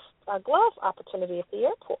latex glove opportunity at the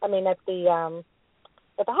airport? I mean, at the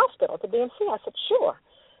hospital, at the DMC." I said, "Sure."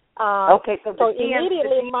 So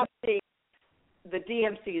immediately the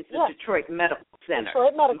DMC is the Detroit Medical Center.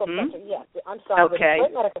 Detroit Medical Center, yes. I'm sorry, the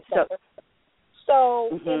Detroit Medical Center. So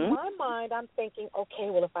in my mind, I'm thinking, okay,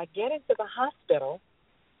 well, if I get into the hospital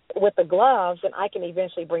with the gloves, then I can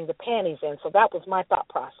eventually bring the panties in. So that was my thought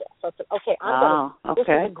process. So I said, okay, this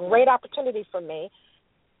is a great opportunity for me.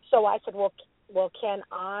 So I said, well, can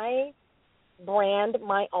I brand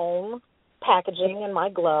my own packaging and my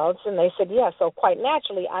gloves? And they said, yes. So quite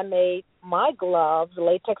naturally, I made my gloves,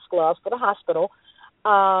 latex gloves for the hospital,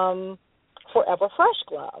 Forever Fresh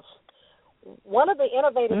gloves. One of the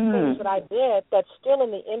innovative things that I did that's still in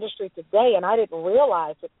the industry today, and I didn't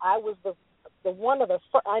realize it, I was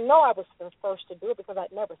I know I was the first to do it because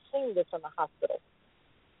I'd never seen this in the hospital.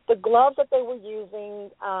 The gloves that they were using,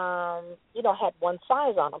 had one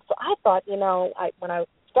size on them. So I thought, when I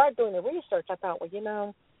started doing the research, I thought, well,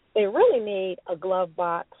 they really need a glove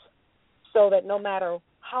box so that no matter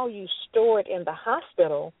how you store it in the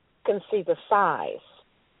hospital, can see the size.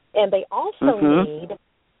 And they also need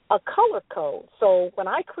a color code. So when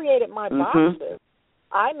I created my boxes,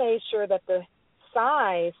 I made sure that the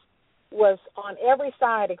size was on every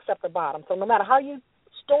side except the bottom. So no matter how you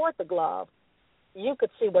stored the glove, you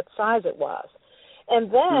could see what size it was.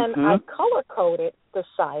 And then I color coded the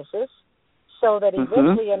sizes so that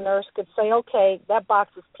eventually a nurse could say, okay, that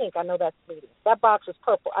box is pink. I know that's medium. That box is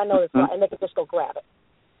purple. I know it's right. And they could just go grab it.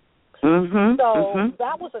 So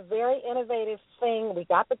that was a very innovative thing. We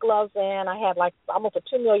got the gloves in. I had like almost a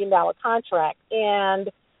 $2 million contract.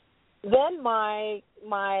 And then my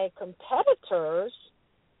competitors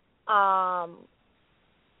thought,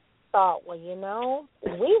 well,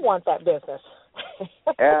 we want that business.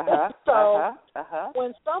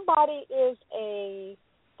 When somebody is a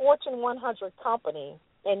Fortune 100 company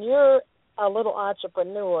and you're a little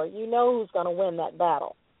entrepreneur, you know who's going to win that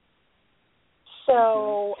battle.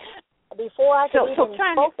 So before I can even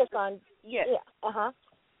focus on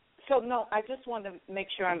So no, I just want to make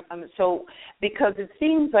sure I'm because it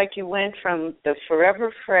seems like you went from the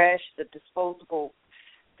Forever Fresh, the disposable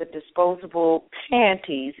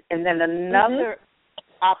panties, and then another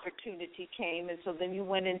opportunity came, and so then you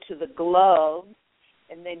went into the gloves,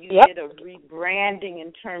 and then you did a rebranding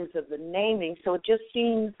in terms of the naming. So it just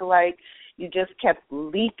seems like you just kept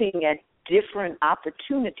leaping at different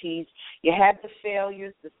opportunities. You had the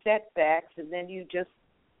failures, the setbacks, and then you just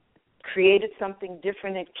created something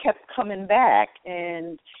different and kept coming back.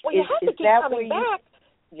 And you have to keep coming back.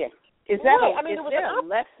 Yes. Is there a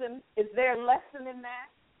lesson? Is there a lesson in that?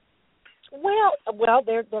 Well,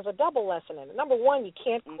 there's a double lesson in it. Number one, you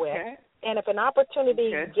can't quit. And if an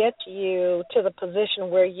opportunity gets you to the position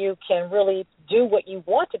where you can really do what you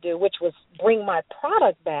want to do, which was bring my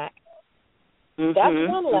product back, that's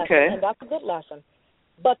one lesson, and that's a good lesson.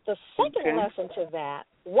 But the second lesson to that,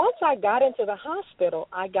 once I got into the hospital,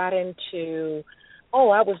 I got into,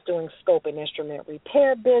 I was doing scope and instrument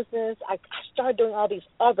repair business. I started doing all these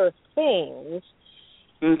other things,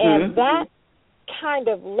 and that kind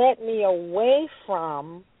of led me away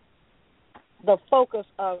from the focus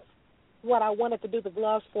of what I wanted to do the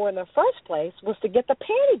gloves for in the first place, was to get the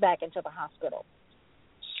panty back into the hospital.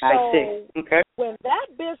 So I see. Okay. When that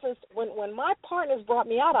business, when my partners brought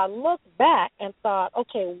me out, I looked back and thought,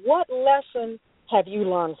 okay, what lesson have you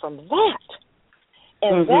learned from that?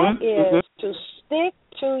 And that is to stick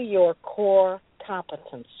to your core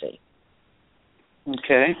competency.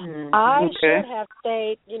 Okay. I should have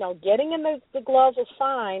stayed, getting in the gloves was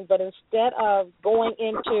fine, but instead of going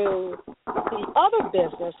into the other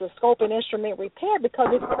business, the scope and instrument repair, because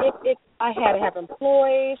I had to have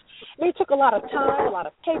employees. It took a lot of time, a lot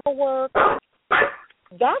of paperwork.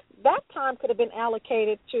 That time could have been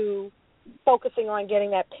allocated to focusing on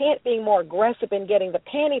getting that being more aggressive in getting the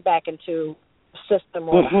panty back into the system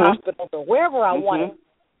or the hospital or wherever I wanted.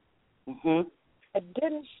 I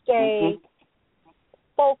didn't stay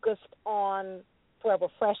focused on Forever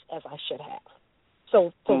Fresh as I should have.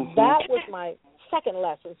 So that was my second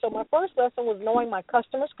lesson. So my first lesson was knowing my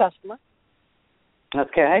customer's customer.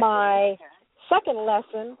 Okay. My second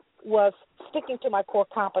lesson was sticking to my core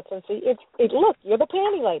competency. Look, you're the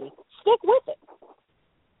panty lady. Stick with it.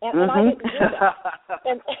 And I didn't do that.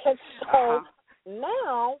 And so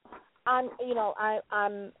now I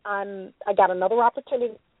got another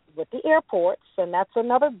opportunity with the airports, and that's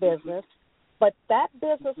another business. But that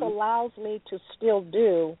business allows me to still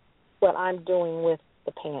do what I'm doing with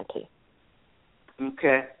the panty.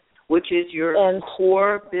 Okay. Which is your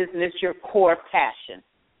core business, your core passion.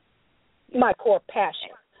 My core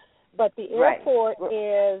passion. But the airport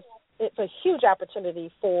it's a huge opportunity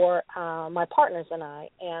for my partners and I.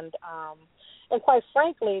 And quite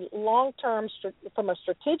frankly, long-term, from a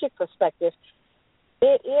strategic perspective,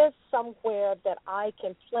 it is somewhere that I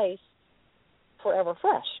can place Forever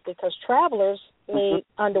Fresh, because travelers need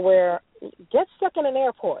underwear. Get stuck in an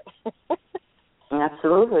airport.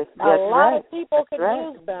 Absolutely. A lot of people can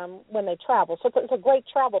use them when they travel. So it's a great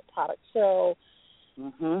travel product. So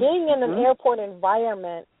being in an airport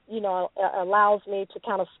environment, allows me to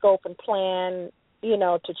kind of scope and plan,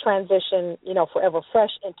 to transition, Forever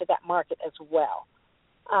Fresh into that market as well.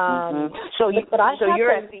 So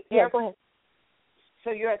you're at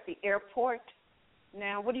the airport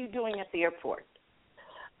now. What are you doing at the airport?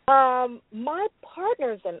 My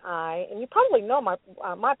partners and I, and you probably know my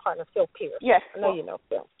partner, Phil Pierce. Yes. I know you know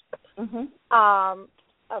Phil.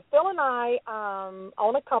 Phil and I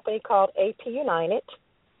own a company called AP United,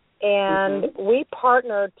 and we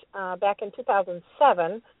partnered back in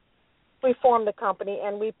 2007. We formed the company,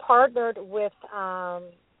 and we partnered with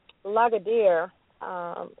Lagardère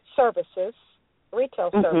Services,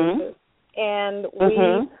 retail services, and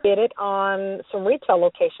we did it on some retail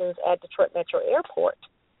locations at Detroit Metro Airport.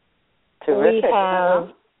 Terrific.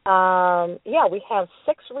 We have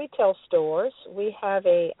 6 retail stores. We have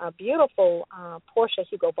a beautiful Porsche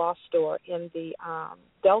Hugo Boss store in the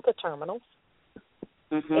Delta terminal.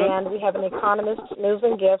 And we have an Economist News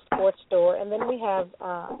and Gifts sports store. And then we have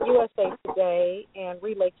USA Today and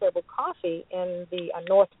Relay Table Coffee in the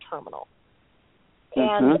North terminal.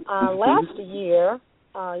 And last year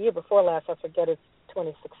before last, I forget, it's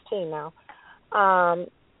 2016 now,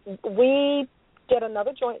 we did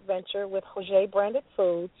another joint venture with Jose Branded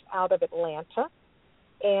Foods out of Atlanta,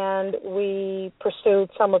 and we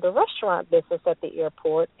pursued some of the restaurant business at the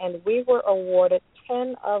airport, and we were awarded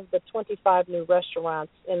 10 of the 25 new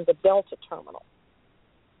restaurants in the Delta terminal.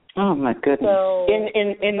 Oh, my goodness. So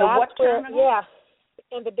in the what terminal?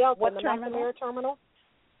 In the Delta, what in the terminal? McNamara terminal.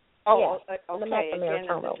 Oh, okay, in the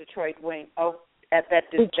terminal. Detroit wing. Oh, that's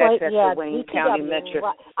the Wayne County Metro.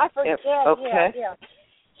 Right. I forget. Okay. Yeah.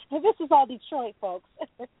 This is all Detroit, folks.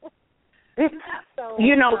 When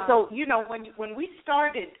we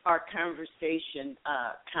started our conversation,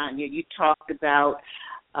 Tanya, you talked about,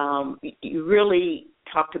 you really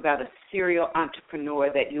talked about a serial entrepreneur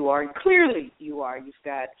that you are, and clearly you are. You've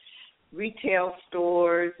got retail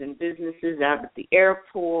stores and businesses out at the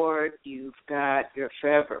airport. You've got your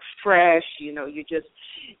Forever Fresh. You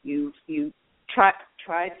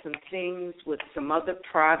tried some things with some other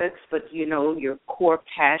products, but, your core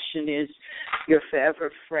passion is you're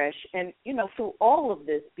forever fresh. And, through all of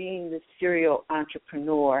this, being the serial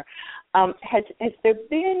entrepreneur, has there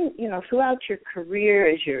been, throughout your career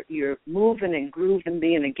as you're moving and grooving,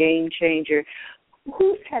 being a game changer,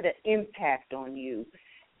 who's had an impact on you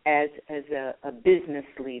as a business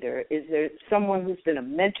leader? Is there someone who's been a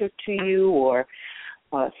mentor to you, or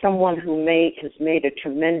someone who has made a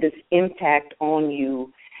tremendous impact on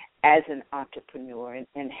you as an entrepreneur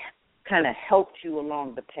and kind of helped you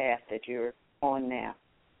along the path that you're on now?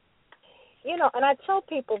 And I tell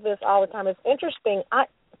people this all the time. It's interesting.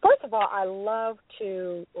 First of all, I love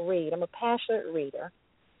to read. I'm a passionate reader.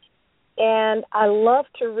 And I love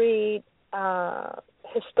to read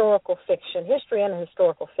historical fiction, history and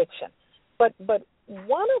historical fiction. But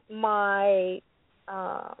one of my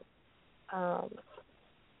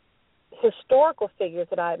historical figures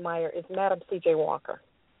that I admire is Madam C.J. Walker.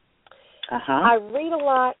 Uh-huh. I read a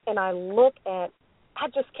lot, and I look at, I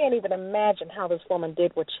just can't even imagine how this woman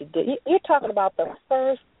did what she did. You're talking about the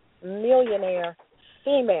first millionaire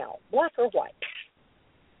female, black or white.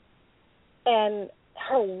 And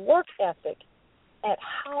her work ethic at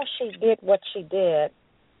how she did what she did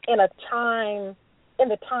in the times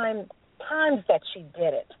that she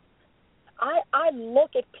did it. I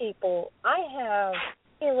look at people, I have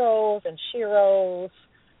heroes and sheroes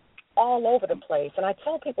all over the place, and I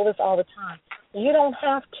tell people this all the time. You don't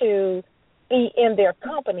have to be in their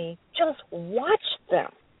company, just watch them.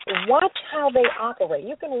 Watch how they operate.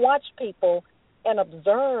 You can watch people and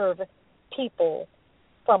observe people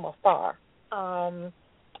from afar.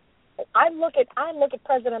 I look at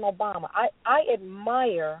President Obama. I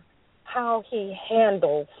admire how he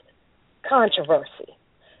handles controversy,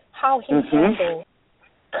 how he handles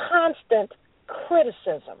constant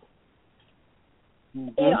criticism.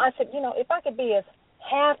 I said, if I could be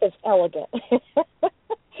half as elegant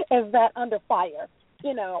as that under fire,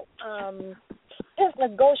 his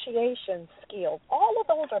negotiation skills, all of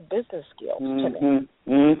those are business skills to me.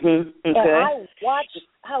 Okay. And I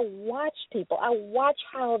watch people. I watch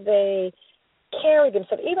how they carry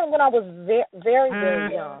themselves. Even when I was very,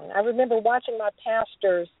 very young, I remember watching my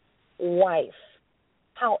pastor's wife,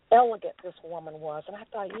 how elegant this woman was. And I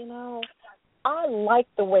thought, I like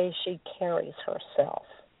the way she carries herself.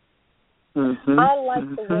 I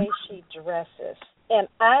like the way she dresses. And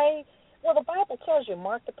the Bible tells you,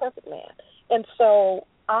 mark the perfect man. And so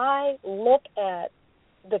I look at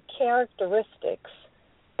the characteristics,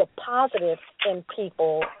 the positive in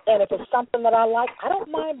people, and if it's something that I like, I don't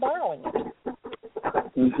mind borrowing it.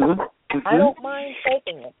 I don't mind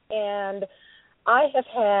taking it. And I have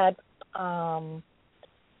had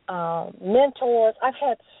mentors. I've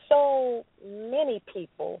had so many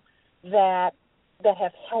people that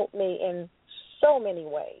have helped me in so many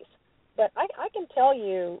ways. But I can tell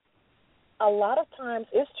you, a lot of times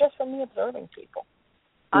it's just from me observing people.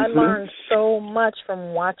 I learn so much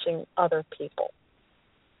from watching other people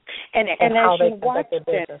and how they conduct their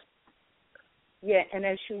business. Yeah, and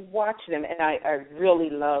as you watch them, and I really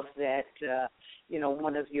love that,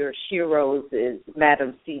 one of your heroes is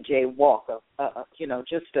Madam C.J. Walker,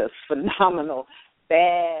 just a phenomenal,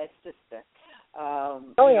 bad sister.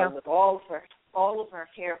 With all of her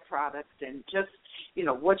hair products and just,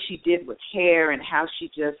 what she did with hair and how she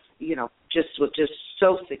just was just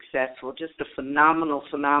so successful, just a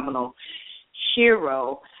phenomenal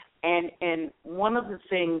hero. And one of the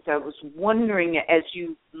things I was wondering, as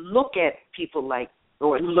you look at people like,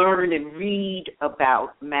 or learn and read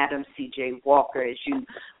about Madam C.J. Walker, as you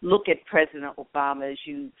look at President Obama, as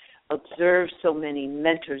you observe so many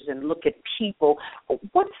mentors and look at people,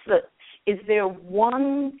 is there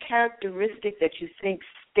one characteristic that you think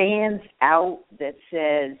stands out that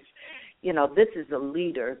says, this is a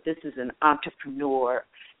leader, this is an entrepreneur?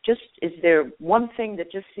 Is there one thing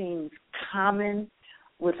that just seems common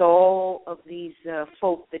with all of these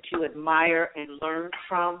folk that you admire and learn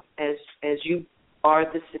from as you are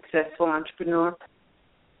the successful entrepreneur?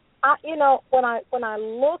 When I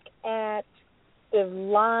look at the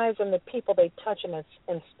lives and the people they touch and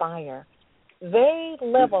inspire, they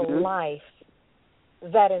live a life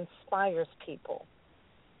that inspires people.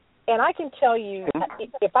 And I can tell you,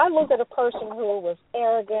 if I looked at a person who was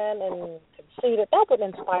arrogant and conceited, that would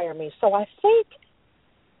inspire me. So I think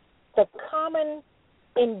the common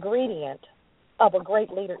ingredient of a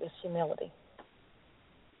great leader is humility.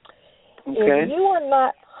 Okay. If you are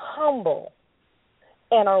not humble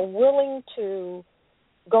and are willing to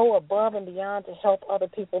go above and beyond to help other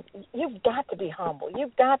people, you've got to be humble.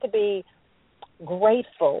 You've got to be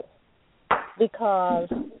grateful, because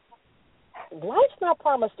life's not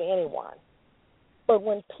promised to anyone. But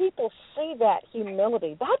when people see that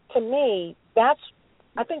humility, that to me,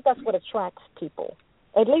 I think that's what attracts people,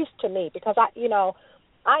 at least to me, because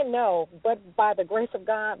I know, but by the grace of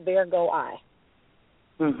God, there go I.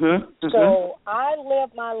 So I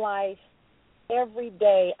live my life every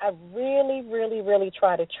day. I really, really, really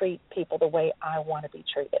try to treat people the way I want to be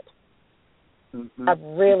treated. I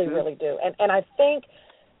really, really do. And I think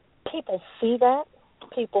people see that.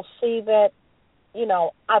 People see that,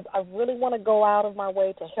 I really want to go out of my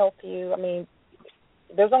way to help you. I mean,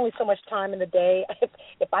 there's only so much time in the day.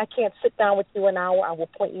 If I can't sit down with you an hour, I will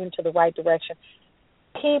point you into the right direction.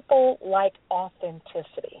 People like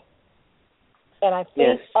authenticity. And I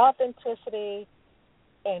think authenticity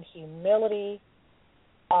and humility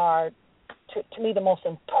are, to me, the most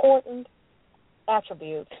important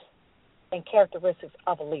attributes and characteristics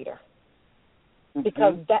of a leader.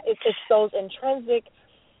 Because it's those intrinsic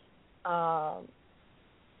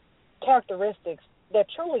characteristics that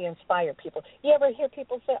truly inspire people. You ever hear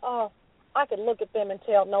people say, oh, I could look at them and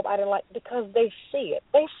tell, no, I didn't like, because they see it.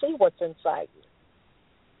 They see what's inside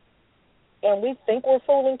you. And we think we're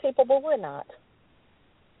fooling people, but we're not.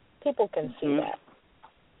 People can see that.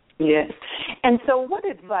 Yes. And so what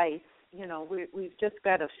advice, we've just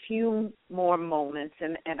got a few more moments,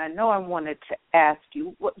 and I know I wanted to ask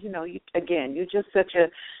you, you're just such a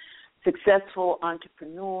successful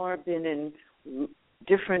entrepreneur, been in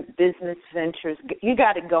different business ventures. You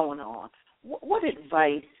got it going on. What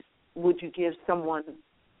advice would you give someone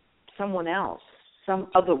else, some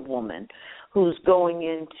other woman who's going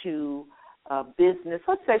into business,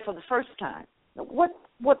 let's say for the first time? What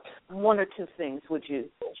one or two things would you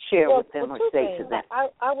share with them or say to them?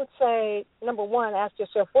 I would say, number one, ask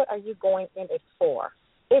yourself, what are you going in it for?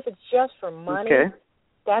 If it's just for money,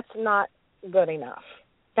 that's not good enough.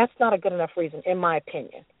 That's not a good enough reason, in my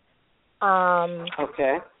opinion.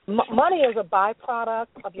 Money is a byproduct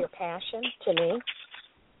of your passion, to me.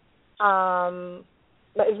 As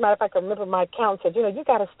a matter of fact, I remember my accountant said, you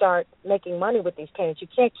got to start making money with these paintings. You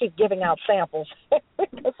can't keep giving out samples.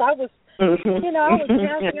 Because I was, I was passing out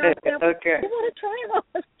samples. You want to try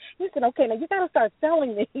those? He said, okay, now you got to start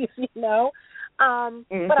selling these, But I'm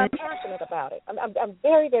passionate about it. I'm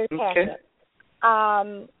very, very passionate.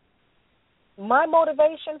 My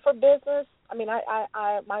motivation for business,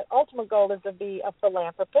 my ultimate goal is to be a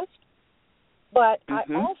philanthropist. But I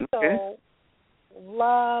also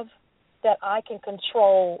love that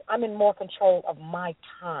I'm in more control of my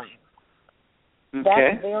time.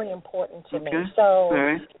 That's very important to me.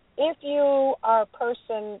 So if you are a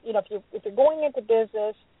person, if you're going into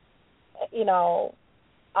business,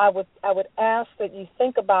 I would ask that you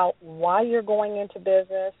think about why you're going into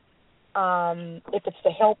business. If it's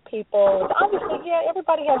to help people, obviously,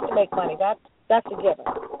 everybody has to make money. That's a given.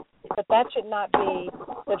 But that should not be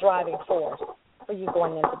the driving force for you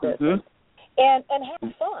going into business. And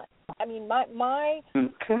have fun. Have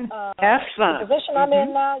fun. The position I'm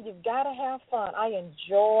in now, you've got to have fun. I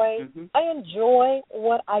enjoy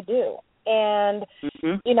what I do. And,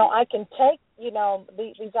 I can take,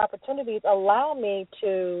 these opportunities allow me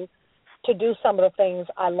to do some of the things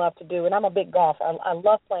I love to do. And I'm a big golfer. I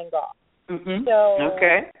love playing golf. So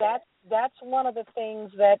that's one of the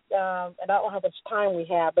things that, and I don't know how much time we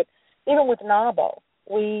have, but even with NABO,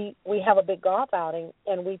 we have a big golf outing,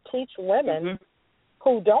 and we teach women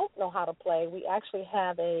who don't know how to play. We actually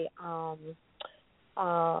have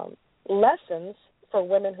lessons for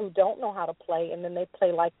women who don't know how to play, and then they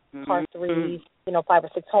play like par threes, 5 or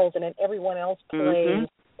 6 holes, and then everyone else plays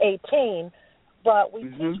 18. But we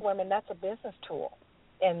teach women that's a business tool,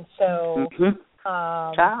 and so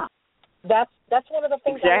that's one of the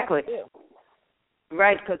things I like to do.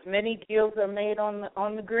 Right, because many deals are made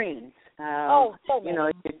on the greens. So many.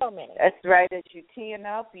 So many. That's right. As you're teeing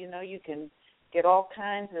up, you can get all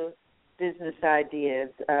kinds of business ideas,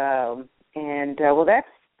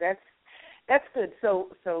 that's good.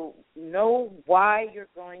 So know why you're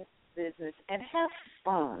going to business and have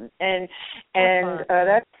fun, and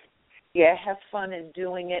have fun in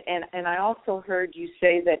doing it. And I also heard you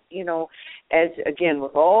say that as again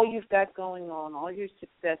with all you've got going on, all your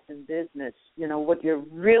success in business, what you're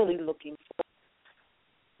really looking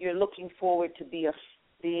forward to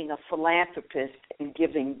being a philanthropist and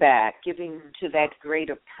giving back, giving to that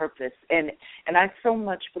greater purpose. And I so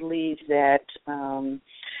much believe that,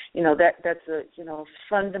 that's a,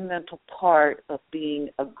 fundamental part of being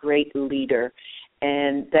a great leader.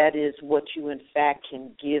 And that is what you, in fact,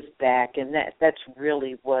 can give back. And that's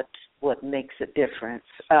really what makes a difference.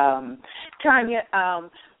 Tanya,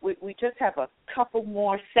 we just have a couple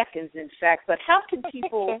more seconds, in fact. But how can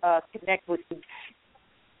people connect with you?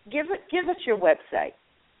 Give us your website.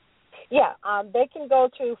 They can go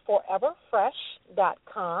to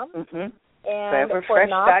foreverfresh.com. Mm-hmm. And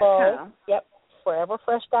foreverfresh.com.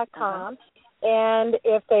 Foreverfresh.com. And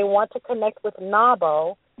if they want to connect with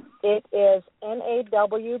NAWBO, it is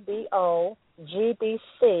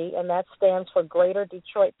NAWBO-GBC, and that stands for Greater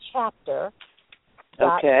Detroit Chapter.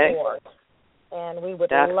 .org. And we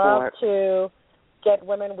would love to get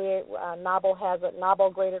women.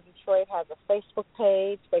 NAWBO Greater Detroit has a Facebook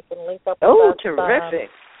page. They can link up with us. Oh, terrific.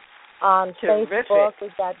 On terrific. Facebook,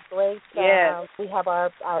 we've got great. Yes. We have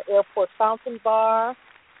our airport fountain bar.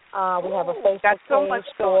 We have a Facebook page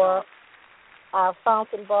for our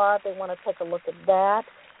fountain bar. If they want to take a look at that.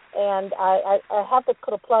 And I have to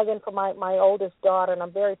put a plug in for my oldest daughter, and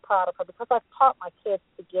I'm very proud of her because I've taught my kids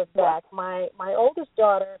to give back. My oldest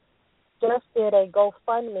daughter just did a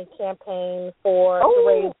GoFundMe campaign to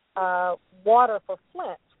raise water for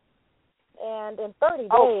Flint. And in 30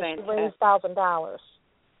 days, she raised $1,000.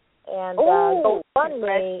 And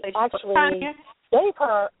GoFundMe actually gave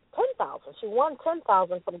her $10,000. She won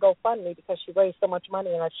 $10,000 from GoFundMe because she raised so much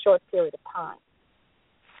money in a short period of time.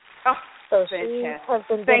 Oh, so she has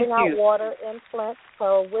been getting out water in Flint.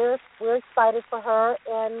 So we're excited for her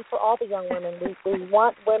and for all the young women. We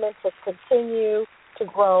want women to continue to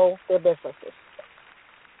grow their businesses.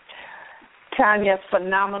 Tanya,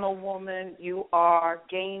 phenomenal woman. You are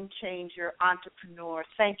game changer, entrepreneur.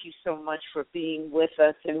 Thank you so much for being with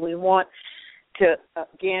us. And we want to,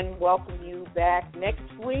 again, welcome you back next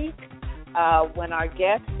week when our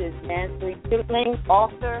guest is Nancy Pitling,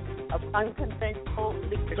 author of Unconventional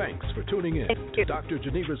Leadership. Thanks for tuning in to Dr.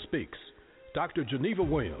 Geneva Speaks. Dr. Geneva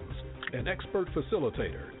Williams, an expert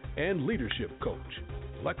facilitator and leadership coach,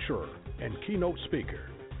 lecturer, and keynote speaker.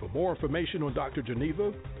 For more information on Dr.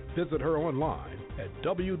 Geneva, visit her online at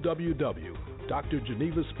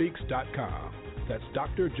www.drgenevaspeaks.com. That's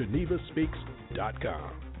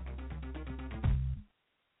drgenevaspeaks.com.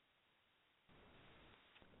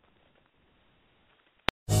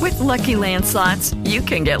 With Lucky Land Slots, you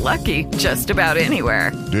can get lucky just about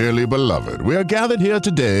anywhere. Dearly beloved, we are gathered here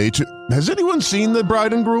today to... Has anyone seen the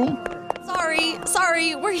bride and groom?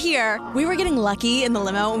 Sorry, we're here. We were getting lucky in the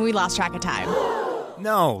limo and we lost track of time.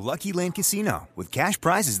 No, Lucky Land Casino, with cash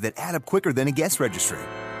prizes that add up quicker than a guest registry.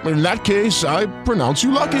 In that case, I pronounce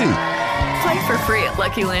you lucky. Play for free at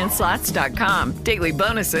LuckyLandSlots.com. Daily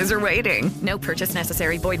bonuses are waiting. No purchase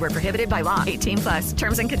necessary. Void where prohibited by law. 18+.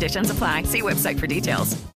 Terms and conditions apply. See website for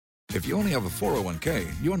details. If you only have a 401k,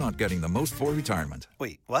 you're not getting the most for retirement.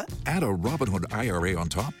 Wait, what? Add a Robinhood IRA on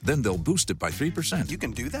top, then they'll boost it by 3%. You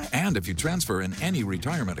can do that? And if you transfer in any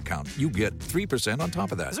retirement account, you get 3% on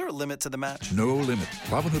top of that. Is there a limit to the match? No limit.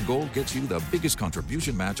 Robinhood Gold gets you the biggest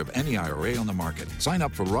contribution match of any IRA on the market. Sign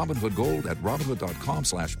up for Robinhood Gold at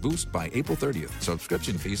Robinhood.com/boost by April 30th.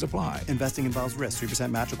 Subscription fees apply. Investing involves risk. 3%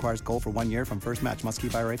 match requires gold for 1 year from first match. Must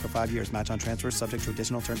keep IRA for 5 years. Match on transfers subject to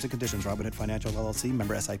additional terms and conditions. Robinhood Financial LLC,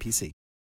 member SIPC.